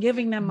 I'm not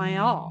giving them my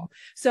all.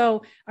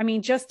 So,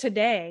 just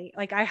today,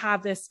 like, I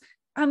have this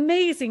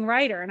amazing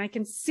writer and I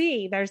can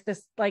see there's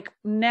this like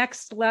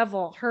next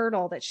level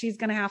hurdle that she's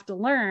going to have to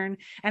learn.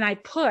 And I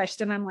pushed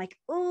and I'm like,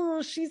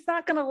 oh, she's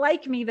not going to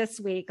like me this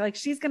week. Like,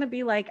 she's going to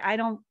be like,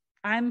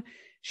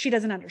 she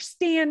doesn't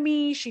understand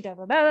me.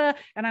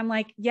 And I'm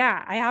like,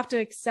 yeah, I have to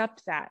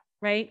accept that.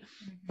 Right.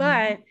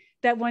 But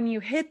that when you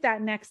hit that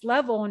next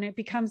level and it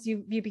becomes,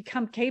 you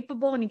become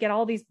capable and you get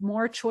all these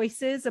more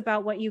choices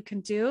about what you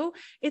can do,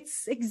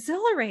 it's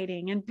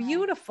exhilarating and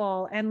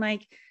beautiful. And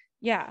like,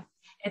 yeah.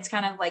 It's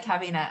kind of like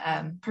having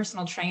a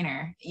personal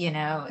trainer,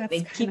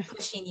 they keep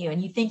pushing you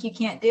and you think you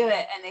can't do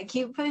it and they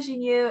keep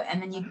pushing you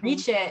and then you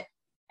reach it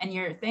and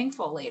you're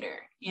thankful later,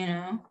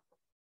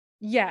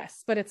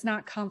 Yes, but it's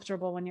not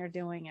comfortable when you're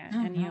doing it.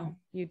 And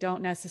you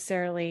don't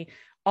necessarily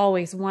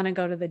always want to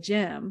go to the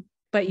gym,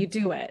 but you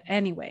do it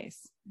anyways.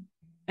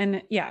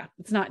 And yeah,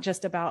 it's not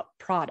just about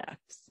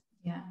products.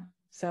 Yeah.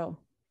 So.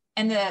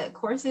 And the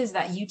courses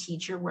that you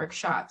teach, your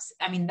workshops,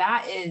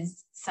 that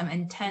is some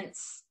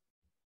intense,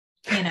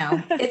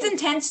 it's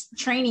intense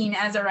training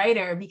as a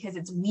writer, because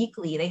it's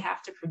weekly. They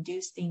have to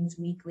produce things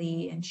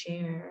weekly and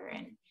share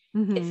and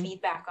get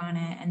feedback on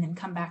it and then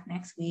come back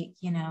next week,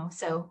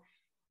 So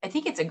I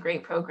think it's a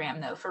great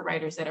program though, for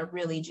writers that are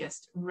really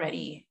just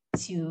ready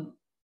to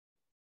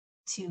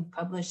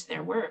publish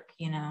their work,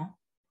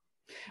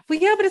 Well,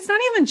 yeah, but it's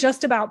not even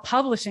just about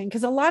publishing,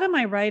 because a lot of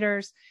my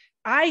writers,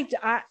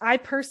 I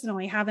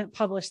personally haven't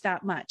published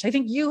that much. I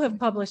think you have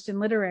published in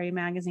literary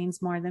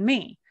magazines more than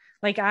me.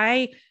 Like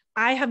I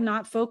have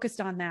not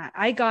focused on that.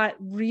 I got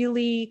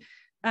really,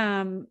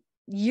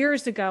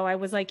 years ago, I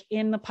was like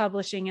in the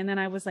publishing, and then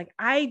I was like,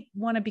 I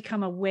want to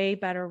become a way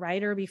better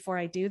writer before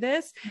I do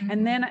this.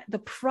 And then the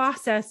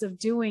process of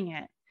doing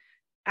it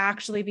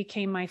actually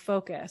became my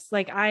focus.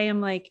 Like I am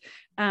like,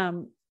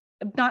 I'm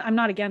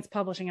not against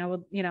publishing. I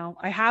would,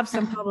 I have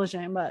some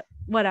publishing, but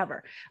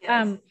whatever.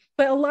 Yes.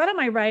 But a lot of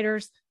my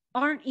writers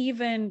aren't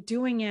even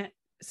doing it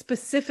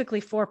specifically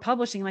for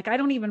publishing. Like I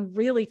don't even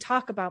really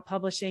talk about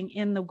publishing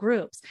in the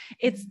groups.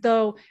 It's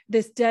though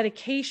this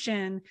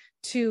dedication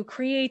to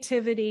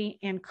creativity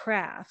and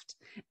craft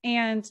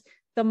and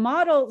the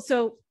model.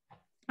 So,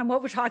 and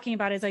what we're talking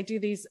about is I do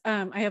these,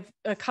 I have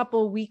a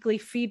couple weekly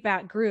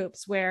feedback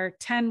groups where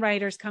 10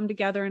 writers come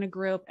together in a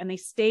group and they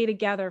stay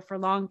together for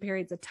long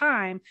periods of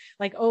time,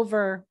 like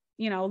over,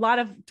 a lot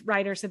of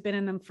writers have been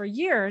in them for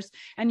years,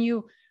 and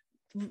you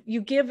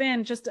give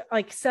in just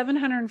like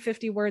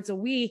 750 words a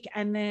week.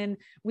 And then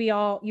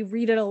you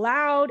read it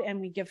aloud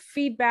and we give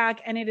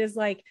feedback. And it's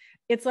like,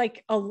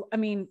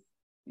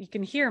 you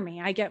can hear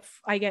me. I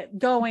get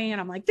going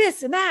and I'm like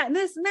this and that and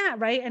this and that.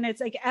 Right. And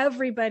it's like,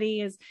 everybody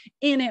is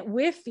in it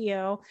with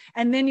you.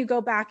 And then you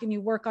go back and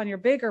you work on your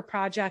bigger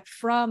project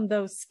from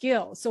those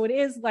skills. So it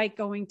is like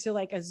going to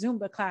like a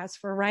Zumba class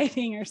for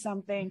writing or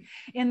something,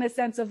 in the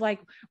sense of like,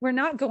 we're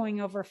not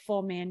going over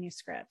full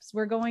manuscripts.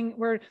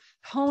 We're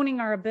honing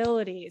our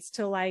abilities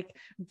to like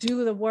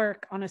do the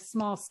work on a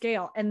small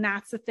scale. And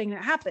that's the thing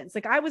that happens.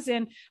 Like I was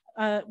in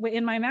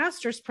my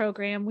master's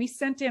program, we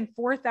sent in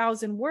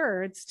 4,000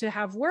 words to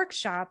have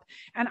workshop.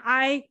 And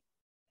I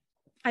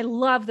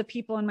love the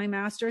people in my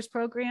master's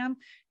program.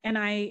 And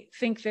I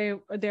think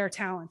they're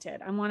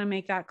talented. I want to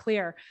make that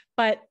clear.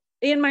 But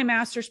in my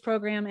master's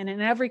program and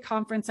in every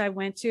conference I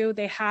went to,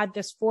 they had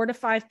this 4,000 to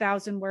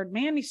 5,000 word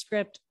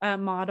manuscript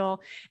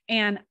model.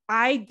 And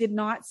I did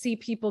not see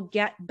people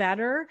get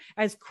better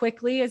as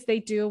quickly as they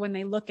do when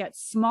they look at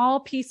small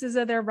pieces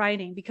of their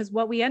writing. Because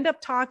what we end up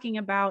talking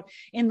about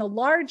in the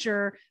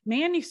larger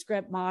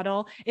manuscript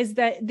model is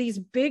that these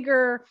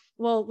bigger,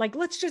 well, like,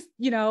 let's just,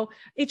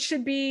 it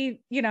should be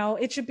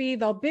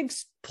the big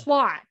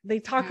plot. They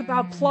talk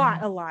about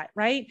plot a lot,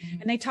 right?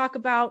 And they talk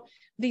about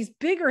these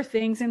bigger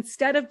things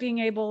instead of being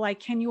able,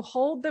 like, can you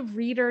hold the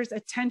reader's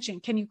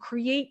attention? Can you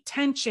create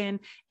tension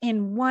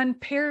in one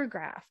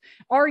paragraph?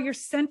 Are your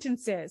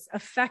sentences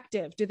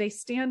effective? Do they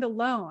stand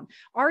alone?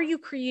 Are you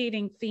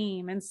creating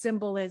theme and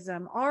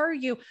symbolism?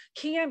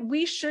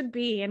 We should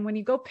be. And when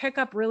you go pick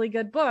up really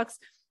good books,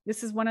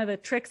 this is one of the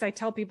tricks I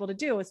tell people to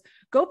do, is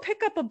go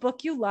pick up a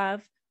book you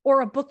love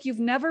or a book you've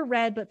never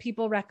read, but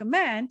people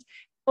recommend,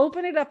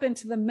 open it up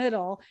into the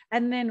middle,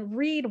 and then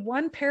read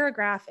one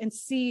paragraph and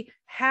see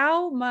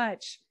how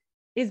much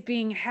is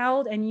being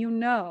held. And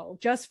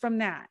just from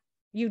that,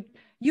 you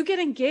get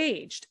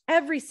engaged.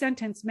 Every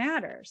sentence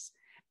matters.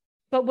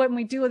 But when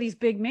we do these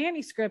big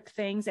manuscript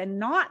things and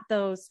not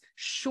those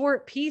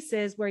short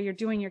pieces where you're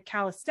doing your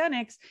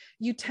calisthenics,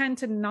 you tend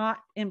to not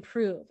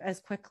improve as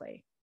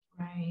quickly.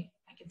 Right.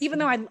 Even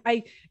though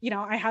I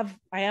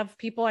have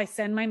people I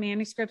send my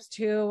manuscripts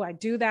to, I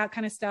do that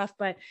kind of stuff,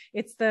 but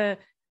it's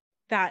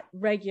that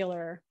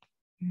regular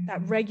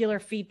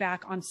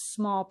feedback on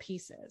small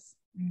pieces.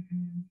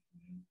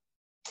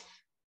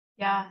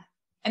 Yeah.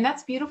 And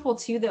that's beautiful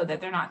too, though, that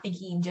they're not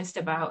thinking just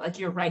about, like,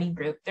 your writing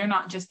group. They're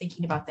not just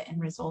thinking about the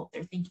end result.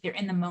 They're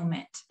in the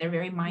moment. They're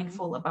very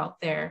mindful about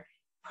their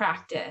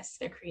practice,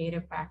 their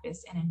creative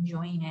practice, and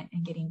enjoying it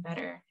and getting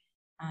better.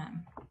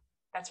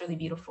 That's really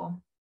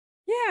beautiful.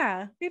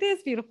 Yeah, it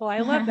is beautiful. I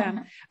love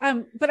them.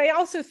 But I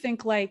also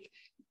think, like,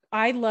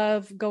 I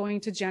love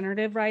going to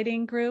generative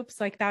writing groups.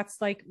 Like, that's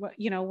like,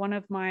 one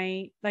of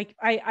my, like,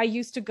 I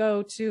used to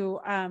go to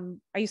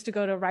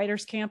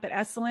writers camp at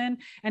Esalen,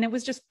 and it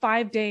was just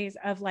 5 days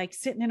of, like,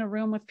 sitting in a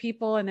room with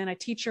people. And then a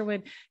teacher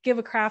would give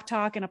a craft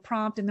talk and a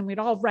prompt, and then we'd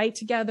all write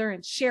together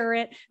and share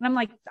it. And I'm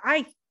like,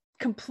 I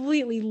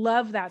completely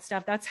love that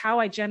stuff. That's how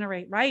I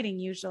generate writing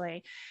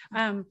usually.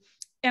 And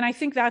I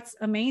think that's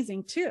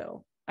amazing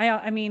too.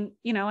 I mean,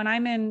 and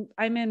I'm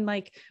in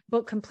like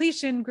book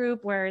completion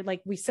group where,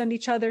 like, we send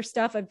each other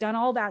stuff. I've done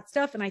all that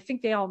stuff, and I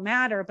think they all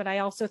matter. But I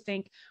also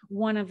think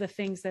one of the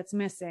things that's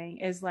missing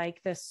is,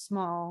 like, this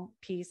small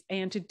piece,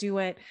 and to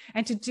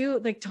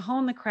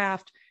hone the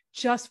craft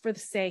just for the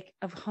sake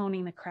of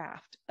honing the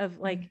craft of,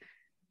 like,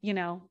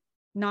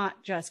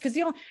 not just because,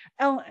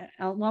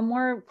 one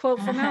more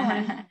quote from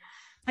Ellen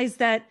is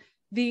that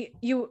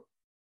you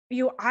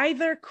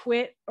either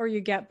quit or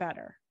you get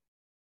better.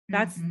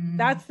 That's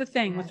the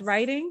thing with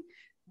writing.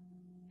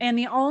 And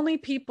the only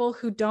people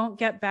who don't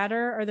get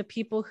better are the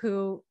people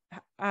who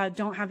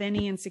don't have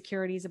any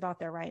insecurities about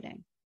their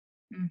writing.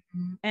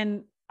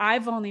 And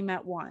I've only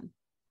met one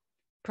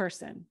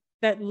person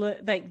that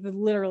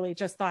literally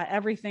just thought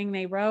everything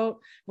they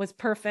wrote was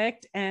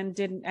perfect and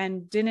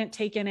didn't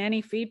take in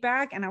any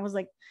feedback. And I was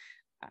like,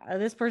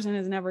 this person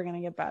is never going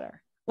to get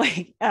better,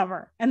 like,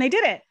 ever. And they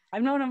did it.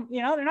 I've known them,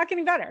 they're not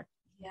getting better.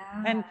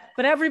 Yeah.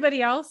 But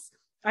everybody else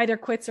either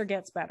quits or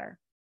gets better.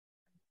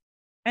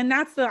 And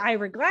that's the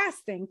Ira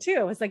Glass thing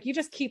too. It's like, you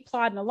just keep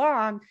plodding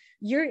along.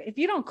 If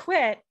you don't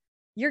quit,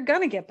 you're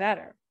going to get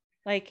better.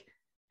 Like,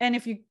 and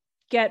if you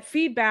get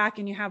feedback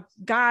and you have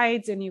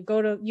guides and you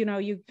go to,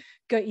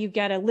 you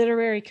get a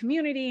literary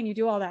community and you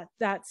do all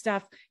that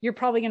stuff, you're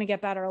probably going to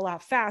get better a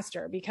lot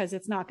faster, because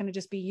it's not going to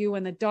just be you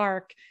in the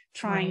dark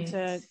trying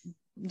to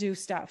do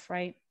stuff.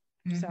 Right.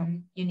 So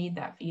you need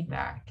that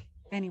feedback.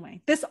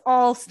 Anyway, this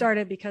all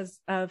started because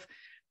of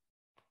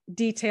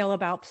detail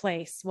about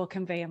place will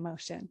convey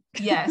emotion.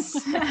 Yes.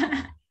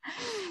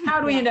 How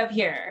do we end up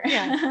here?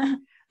 Yeah.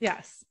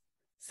 Yes.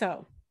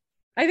 So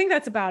I think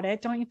that's about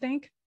it. Don't you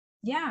think?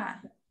 Yeah.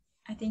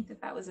 I think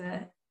that was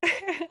a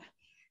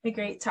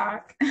great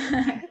talk.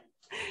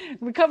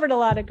 We covered a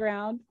lot of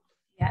ground.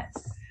 Yes.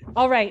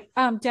 All right.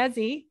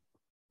 Desi,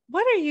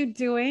 what are you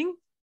doing?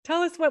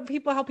 Tell us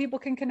how people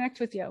can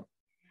connect with you.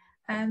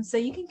 So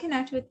you can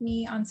connect with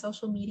me on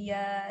social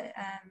media,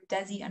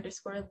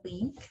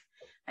 Desi_Lenc.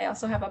 I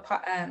also have a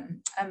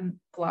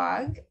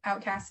blog,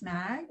 Outcast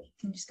Mag. You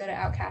can just go to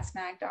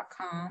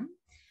outcastmag.com.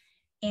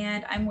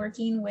 And I'm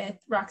working with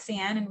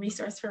Roxan and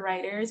Resource for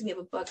Writers. We have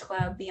a book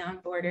club,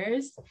 Beyond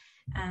Borders.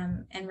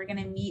 And we're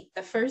going to meet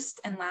the first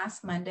and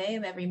last Monday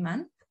of every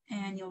month.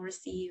 And you'll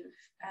receive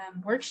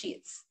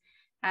worksheets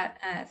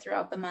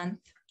throughout the month,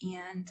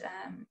 and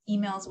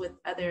emails with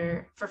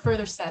for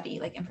further study,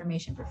 like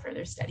information for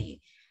further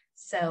study.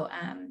 So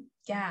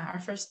our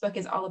first book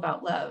is all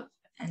about love.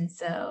 And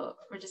so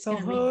we're just going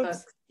to read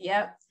books.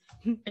 Yep.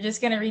 We're just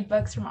going to read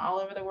books from all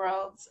over the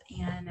world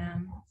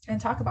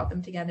and talk about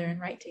them together and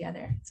write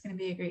together. It's going to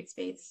be a great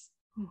space.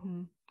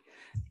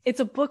 It's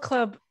a book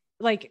club.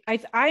 Like,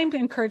 I'm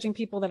encouraging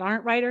people that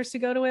aren't writers to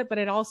go to it, but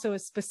it also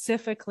is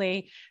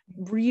specifically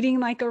reading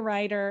like a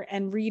writer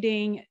and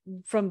reading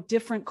from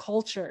different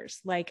cultures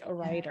like a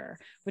writer,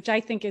 which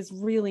I think is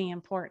really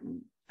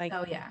important. Like,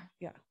 oh yeah.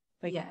 Yeah.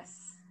 Like,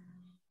 yes.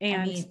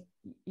 And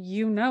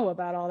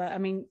about all that. I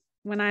mean,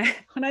 when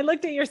I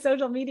looked at your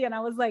social media and I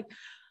was like,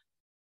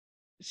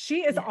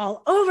 she is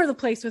all over the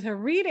place with her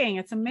reading.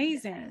 It's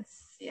amazing.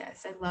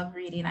 Yes. I love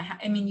reading.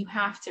 I mean, you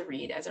have to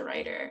read as a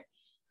writer,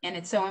 and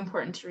it's so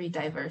important to read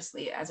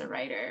diversely as a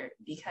writer,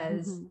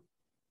 because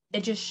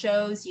it just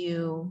shows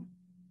you,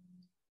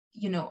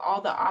 you know,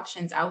 all the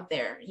options out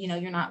there. You know,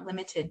 you're not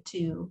limited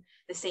to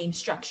the same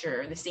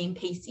structure, the same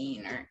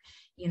pacing, or,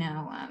 you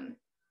know,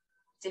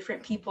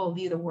 different people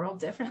view the world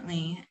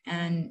differently.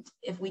 And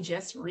if we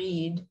just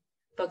read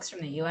books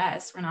from the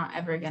US, we're not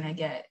ever going to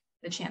get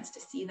the chance to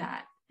see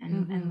that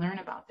and learn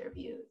about their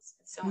views.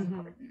 It's so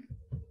important.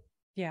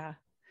 Yeah.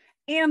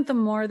 And the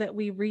more that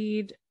we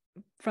read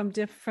from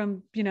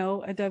you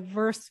know, a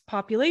diverse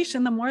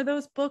population, the more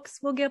those books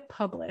will get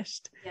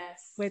published.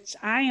 Yes. Which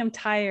I am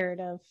tired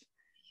of.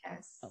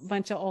 Yes. A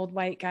bunch of old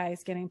white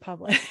guys getting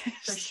published.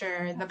 For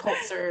sure. The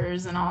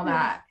Pulitzers and all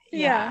that.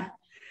 Yeah.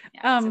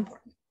 It's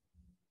important.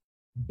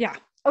 Yeah.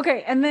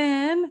 Okay. And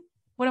then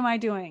what am I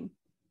doing?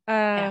 What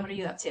are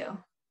you up to?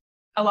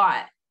 A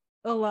lot.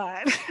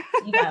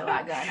 You got a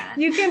lot going on.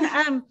 You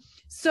can,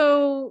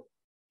 so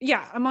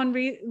yeah, I'm on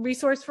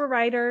Resource for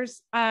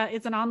Writers.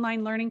 It's an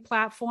online learning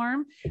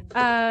platform.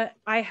 I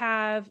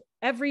have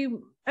every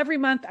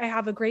month I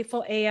have a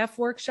Grateful AF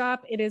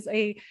workshop.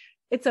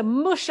 It's a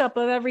mush up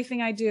of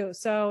everything I do.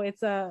 So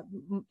it's a,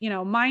 you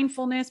know,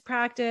 mindfulness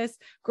practice,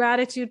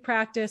 gratitude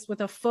practice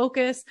with a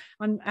focus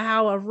on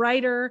how a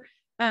writer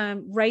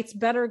writes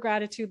better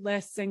gratitude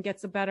lists and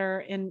gets a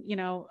better, you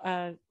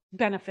know,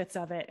 benefits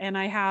of it. And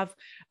I have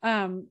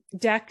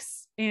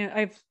decks, and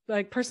I've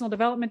like personal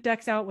development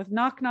decks out with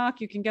Knock Knock.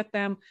 You can get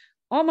them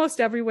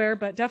almost everywhere,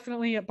 but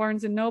definitely at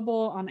Barnes and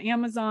Noble, on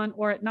Amazon,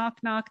 or at Knock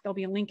Knock. There'll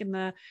be a link in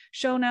the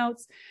show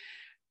notes.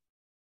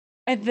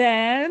 And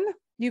then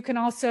you can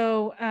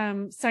also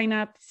sign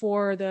up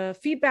for the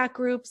feedback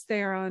groups.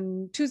 They're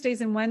on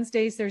Tuesdays and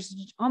Wednesdays.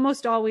 There's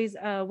almost always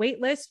a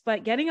wait list,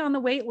 but getting on the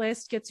wait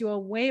list gets you a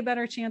way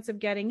better chance of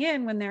getting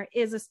in when there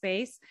is a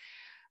space.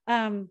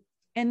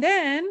 And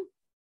then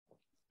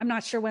I'm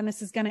not sure when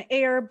this is going to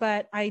air,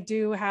 but I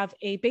do have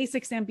a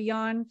Basics and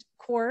Beyond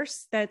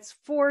course that's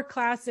 4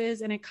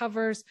 classes, and it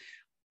covers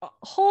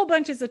whole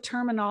bunches of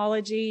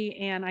terminology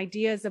and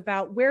ideas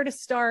about where to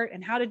start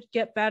and how to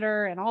get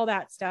better and all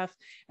that stuff.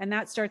 And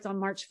that starts on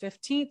March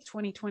 15th,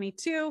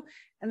 2022.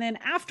 And then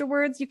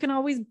afterwards, you can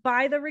always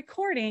buy the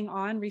recording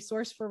on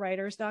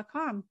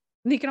resourceforwriters.com.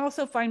 And you can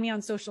also find me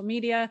on social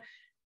media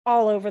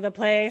all over the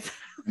place.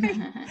 How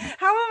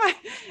am I?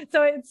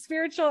 So it's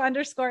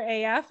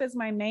spiritual_AF is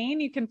my main.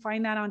 You can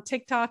find that on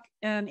TikTok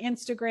and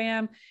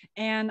Instagram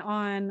and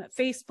on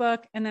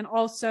Facebook, and then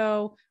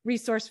also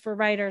Resource for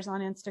Writers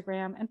on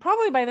Instagram. And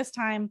probably by this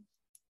time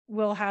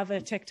we'll have a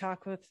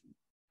TikTok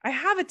I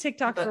have a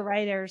TikTok for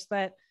writers,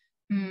 but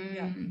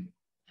yeah,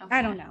 okay.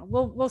 I don't know.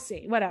 We'll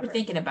see. Whatever. We're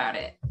thinking about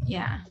it.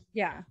 Yeah.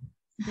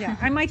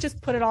 I might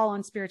just put it all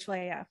on Spiritual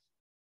AF.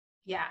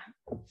 Yeah.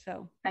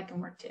 So that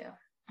can work too.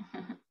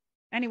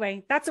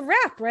 Anyway, that's a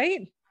wrap,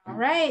 right? All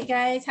right,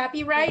 guys.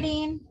 Happy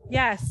writing.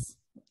 Yes.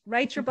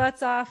 Write your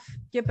butts off.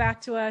 Get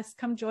back to us.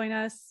 Come join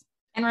us.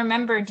 And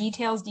remember,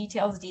 details.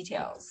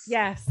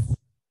 Yes.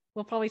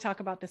 We'll probably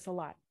talk about this a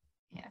lot.